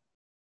old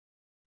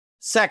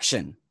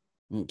section,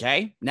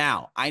 okay?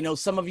 Now, I know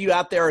some of you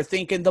out there are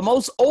thinking the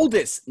most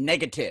oldest,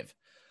 negative.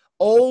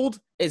 Old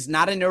is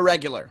not an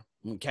irregular,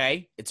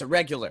 okay? It's a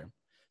regular.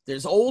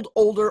 There's old,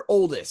 older,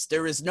 oldest.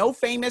 There is no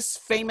famous,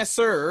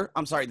 famouser.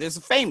 I'm sorry, there's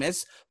a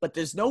famous, but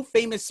there's no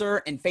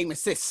famouser and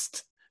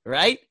famousest,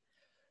 right?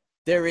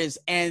 There is,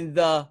 and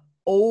the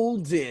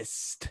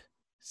oldest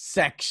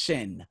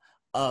section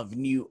of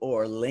New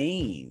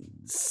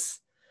Orleans.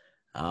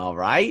 All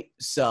right,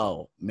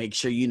 so make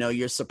sure you know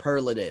your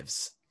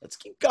superlatives. Let's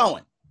keep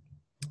going.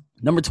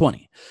 Number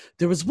 20.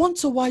 There was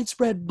once a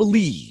widespread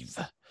belief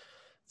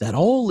that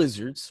all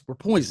lizards were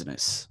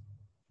poisonous.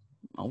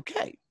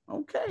 Okay.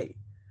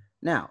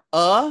 Now,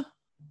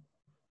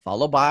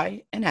 followed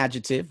by an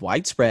adjective,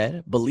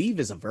 widespread. Believe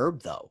is a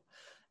verb, though.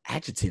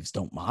 Adjectives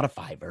don't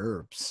modify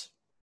verbs.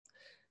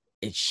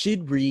 It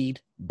should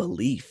read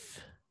belief.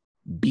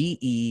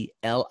 B-E-L-I-E-F.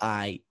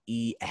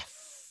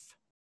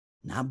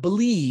 Not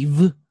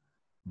believe,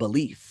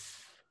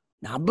 belief.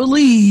 Not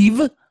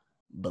believe,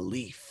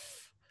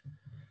 belief.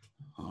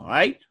 All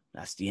right,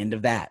 that's the end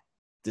of that.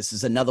 This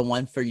is another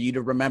one for you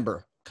to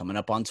remember coming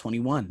up on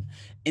 21.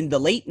 In the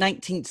late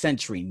 19th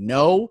century,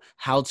 know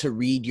how to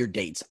read your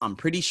dates. I'm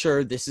pretty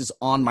sure this is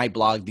on my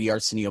blog,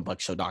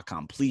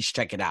 thearseniobuckshow.com. Please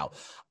check it out.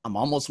 I'm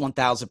almost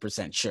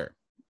 1,000% sure.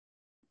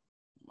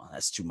 Well,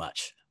 that's too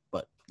much,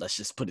 but let's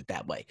just put it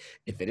that way.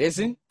 If it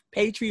isn't,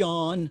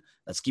 Patreon.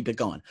 Let's keep it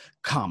going.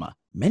 Comma.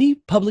 Many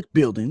public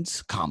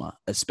buildings, comma,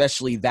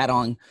 especially that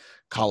on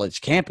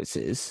college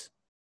campuses,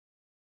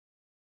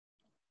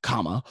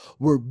 comma,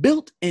 were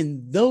built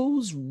in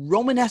those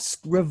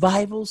Romanesque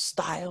revival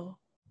style.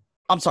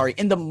 I'm sorry,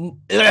 in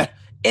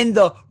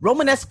the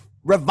Romanesque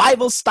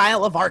revival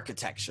style of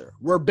architecture.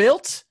 Were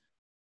built.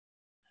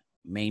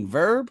 Main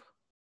verb.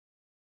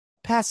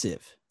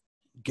 Passive.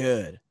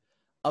 Good.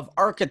 Of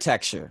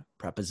architecture.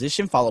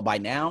 Preposition followed by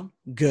noun.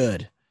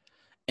 Good.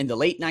 In the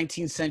late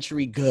 19th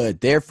century, good.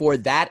 Therefore,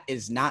 that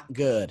is not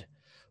good.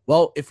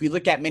 Well, if we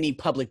look at many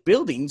public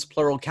buildings,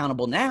 plural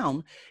countable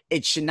noun,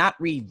 it should not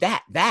read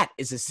that. That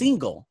is a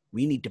single.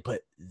 We need to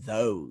put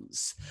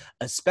those,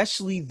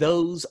 especially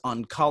those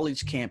on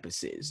college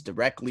campuses,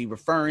 directly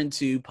referring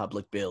to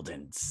public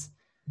buildings.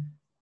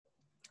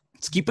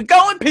 Let's keep it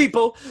going,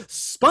 people.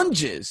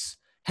 Sponges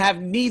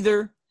have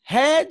neither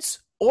heads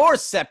or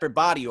separate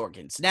body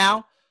organs.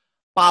 Now,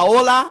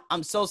 Paola,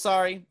 I'm so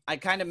sorry. I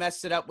kind of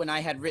messed it up when I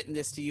had written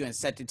this to you and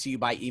sent it to you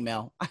by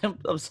email.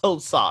 I'm so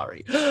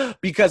sorry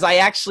because I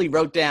actually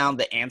wrote down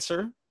the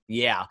answer.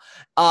 Yeah.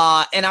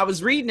 And I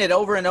was reading it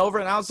over and over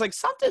and I was like,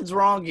 something's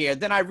wrong here.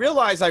 Then I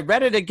realized I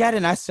read it again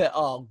and I said,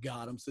 oh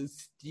God, I'm so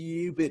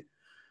stupid.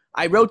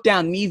 I wrote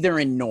down neither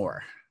and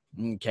nor.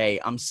 Okay.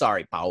 I'm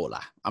sorry,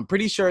 Paola. I'm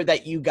pretty sure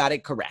that you got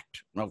it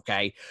correct.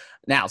 Okay.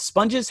 Now,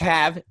 sponges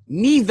have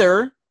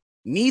neither.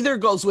 Neither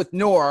goes with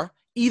nor.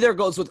 Either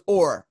goes with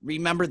or.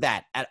 Remember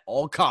that at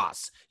all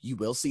costs. You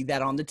will see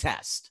that on the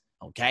test.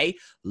 Okay?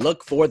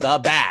 Look for the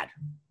bad.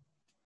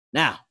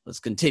 Now, let's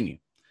continue.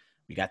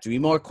 We got 3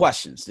 more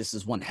questions. This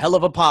is one hell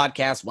of a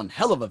podcast, one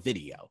hell of a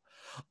video.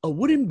 A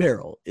wooden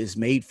barrel is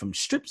made from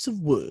strips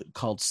of wood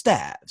called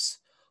staves,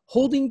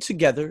 holding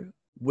together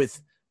with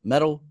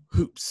metal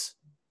hoops.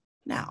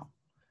 Now,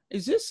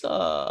 is this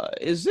I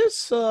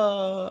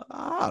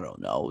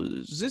don't know,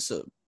 is this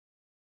a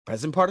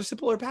present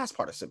participle or past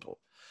participle?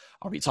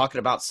 Are we talking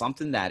about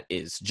something that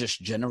is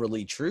just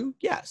generally true?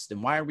 Yes.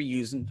 Then why are we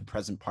using the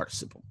present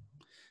participle?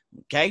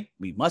 Okay.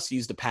 We must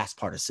use the past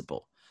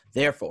participle.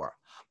 Therefore,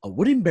 a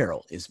wooden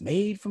barrel is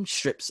made from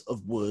strips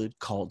of wood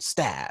called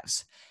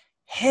staves,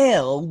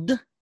 held,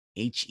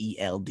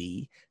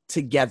 H-E-L-D,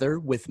 together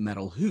with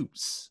metal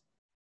hoops.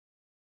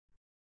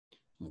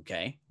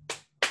 Okay.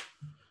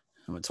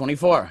 Number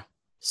 24.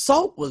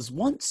 Salt was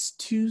once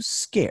too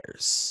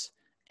scarce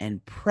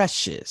and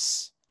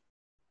precious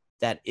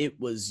that it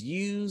was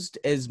used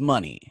as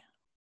money.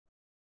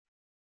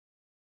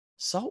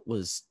 Salt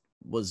was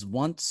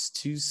once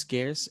too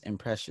scarce and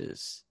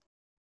precious.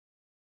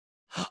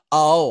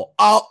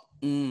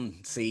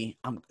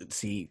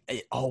 See,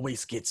 it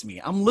always gets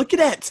me. I'm looking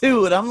at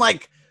 2 and I'm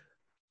like,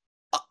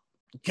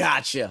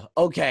 gotcha.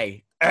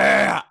 Okay.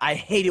 I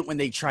hate it when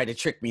they try to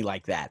trick me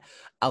like that.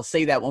 I'll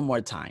say that one more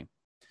time.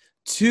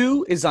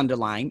 2 is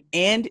underlined,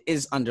 and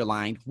is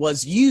underlined,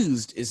 was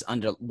used is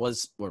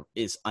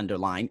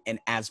underlined, and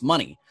as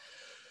money.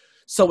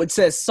 So it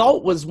says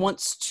salt was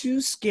once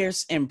too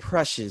scarce and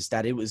precious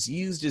that it was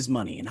used as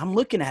money. And I'm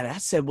looking at it. I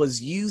said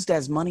was used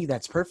as money.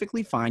 That's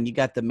perfectly fine. You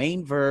got the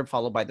main verb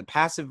followed by the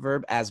passive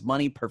verb as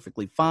money.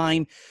 Perfectly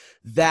fine.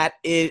 That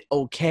is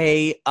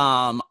okay.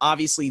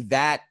 Obviously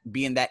that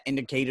being that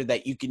indicator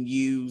that you can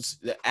use,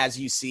 as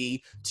you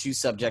see, 2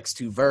 subjects,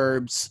 2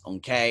 verbs.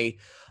 Okay.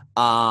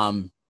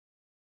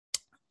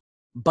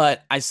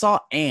 But I saw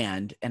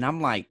and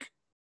I'm like,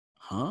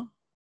 huh?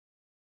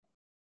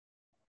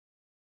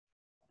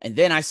 And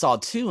then I saw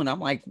 2 and I'm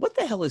like, what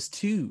the hell is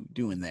 2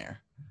 doing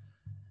there?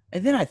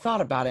 And then I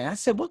thought about it and I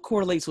said, what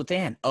correlates with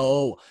and?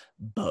 Oh,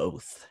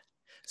 both.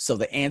 So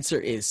the answer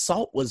is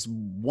salt was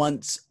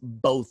once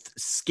both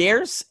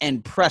scarce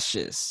and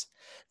precious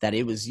that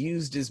it was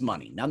used as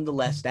money.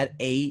 Nonetheless, that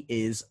A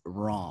is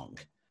wrong.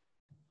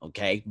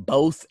 Okay,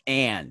 both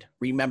and.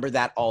 Remember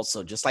that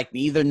also. Just like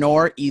neither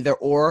nor, either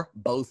or,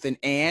 both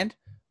and.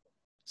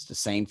 It's the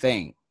same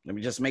thing. Let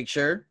me just make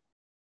sure.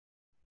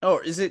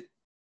 Or is it?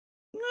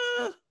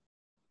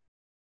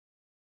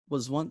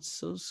 Was once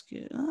so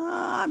scarce.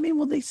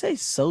 They say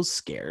so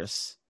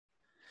scarce.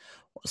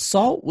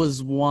 Salt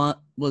was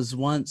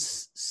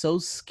once so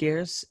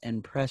scarce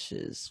and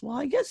precious. Well,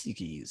 I guess you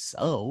could use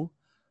so.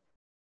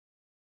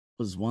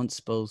 Was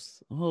once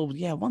both. Oh,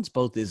 yeah, once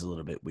both is a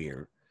little bit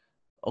weird.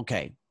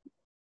 Okay.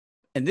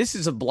 And this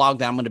is a blog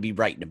that I'm going to be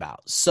writing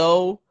about.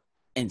 So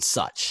and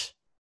such.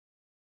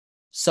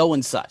 So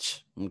and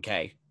such.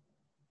 Okay.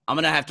 I'm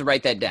going to have to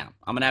write that down.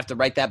 I'm going to have to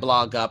write that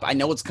blog up. I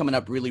know it's coming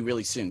up really,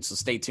 really soon. So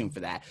stay tuned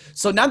for that.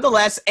 So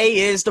nonetheless, A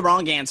is the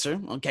wrong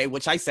answer. Okay.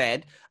 Which I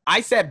said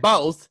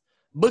both.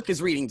 Book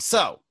is reading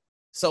so.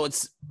 So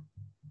it's,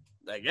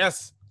 I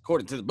guess,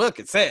 according to the book,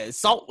 it says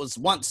salt was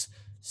once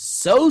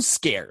so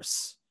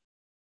scarce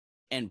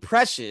and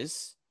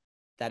precious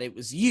that it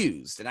was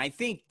used. And I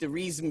think the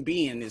reason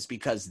being is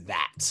because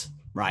that,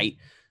 right?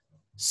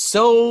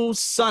 So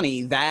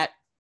sunny that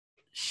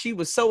she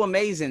was so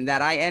amazing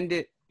that I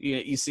ended,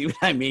 you see what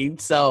I mean?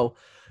 So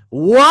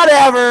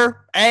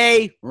Whatever.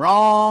 A,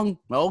 wrong.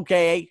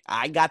 Okay,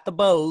 I got the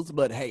both,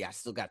 but hey, I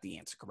still got the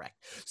answer correct.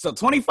 So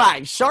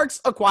 25,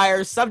 sharks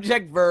acquire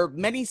subject verb,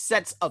 many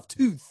sets of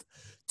tooth.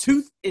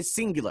 Tooth is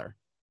singular.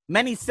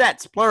 Many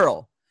sets,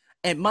 plural.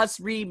 It must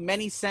read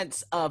many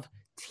sets of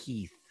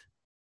teeth.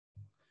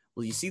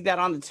 Will you see that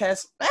on the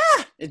test?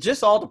 It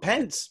just all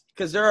depends,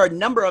 because there are a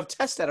number of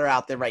tests that are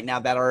out there right now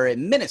that are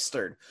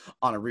administered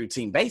on a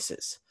routine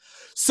basis.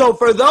 So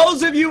for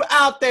those of you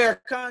out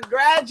there,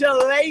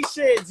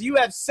 congratulations. You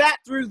have sat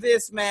through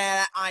this,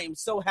 man. I am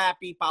so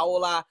happy.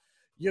 Paola,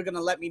 you're going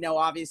to let me know,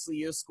 obviously,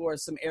 your score,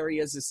 some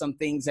areas and some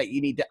things that you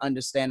need to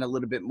understand a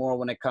little bit more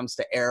when it comes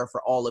to error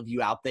for all of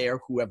you out there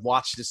who have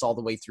watched this all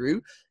the way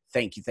through.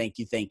 Thank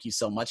you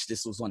so much.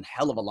 This was one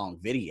hell of a long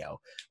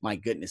video. My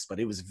goodness, but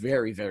it was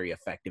very, very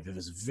effective. It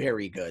was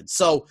very good.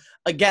 So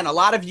again, a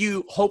lot of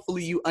you,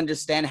 hopefully you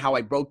understand how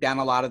I broke down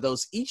a lot of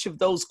those. Each of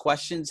those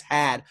questions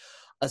had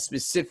a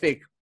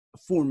specific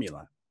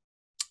formula.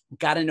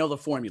 Got to know the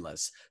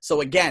formulas.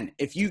 So again,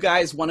 if you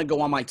guys want to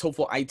go on my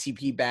TOEFL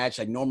ITP badge,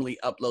 I normally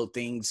upload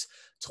things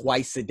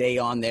twice a day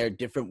on there,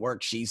 different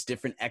worksheets,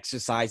 different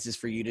exercises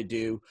for you to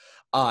do.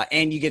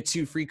 And you get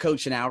 2 free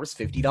coaching hours,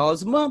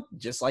 $50 a month,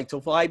 just like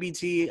TOEFL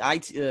IBT,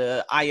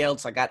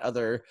 IELTS. I got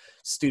other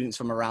students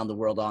from around the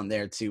world on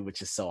there too,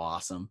 which is so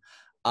awesome.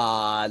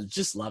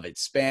 Just love it.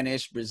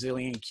 Spanish,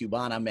 Brazilian,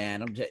 Cubana,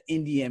 man. I'm just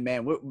Indian,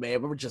 man.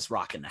 We're just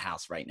rocking the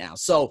house right now.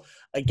 So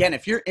again,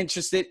 if you're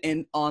interested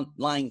in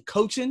online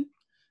coaching,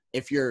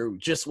 if you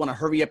just want to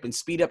hurry up and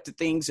speed up the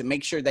things and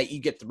make sure that you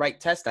get the right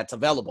test, that's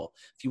available.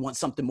 If you want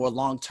something more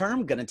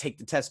long-term, going to take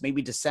the test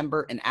maybe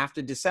December and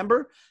after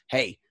December,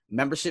 hey,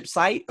 membership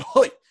site.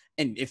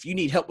 And if you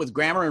need help with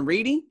grammar and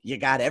reading, you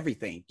got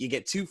everything. You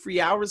get 2 free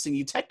hours, and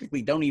you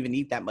technically don't even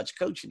need that much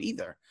coaching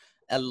either,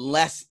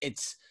 unless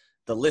it's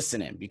the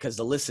listening, because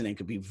the listening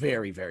could be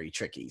very, very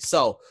tricky.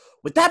 So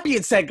with that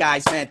being said,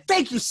 guys, man,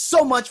 thank you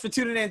so much for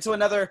tuning in to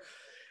another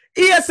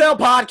ESL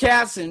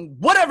podcast and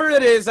whatever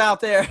it is out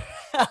there.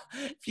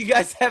 If you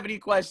guys have any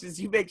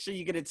questions, you make sure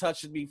you get in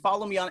touch with me.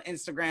 Follow me on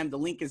Instagram. The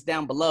link is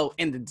down below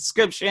in the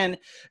description.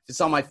 If it's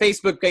on my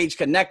Facebook page,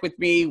 connect with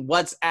me.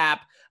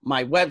 WhatsApp,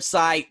 my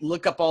website.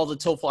 Look up all the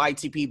TOEFL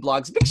ITP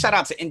blogs. Big shout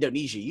out to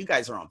Indonesia. You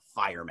guys are on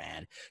fire,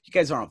 man. You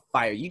guys are on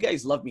fire. You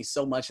guys love me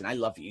so much, and I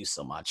love you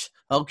so much,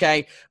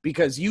 okay?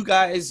 Because you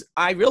guys,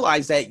 I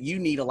realize that you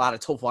need a lot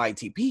of TOEFL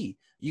ITP.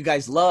 You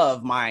guys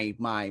love my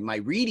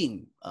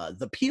reading,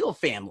 the Peel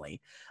family.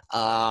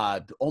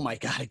 Oh my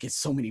God, it gets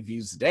so many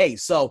views a day.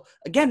 So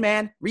again,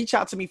 man, reach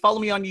out to me, follow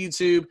me on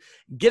YouTube,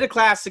 get a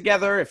class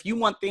together. If you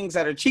want things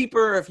that are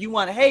cheaper, if you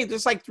want, hey,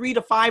 there's like 3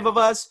 to 5 of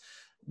us.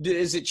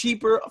 Is it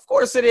cheaper? Of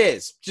course it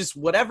is. Just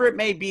whatever it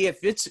may be.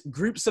 If it's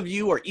groups of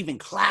you or even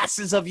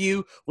classes of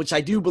you, which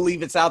I do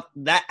believe it's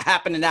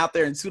happening out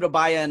there in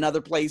Surabaya and other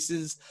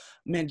places,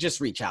 man,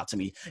 just reach out to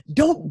me.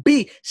 Don't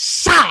be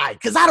shy,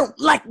 because I don't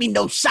like me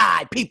no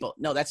shy people.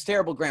 No, that's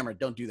terrible grammar.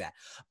 Don't do that.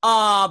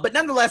 But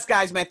nonetheless,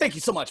 guys, man, thank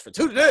you so much for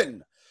tuning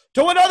in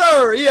to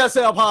another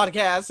ESL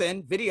podcast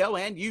and video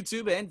and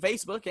YouTube and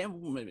Facebook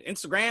and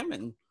Instagram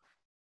and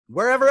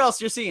wherever else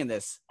you're seeing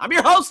this. I'm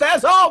your host,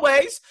 as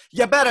always.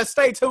 You better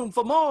stay tuned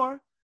for more.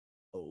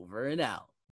 Over and out.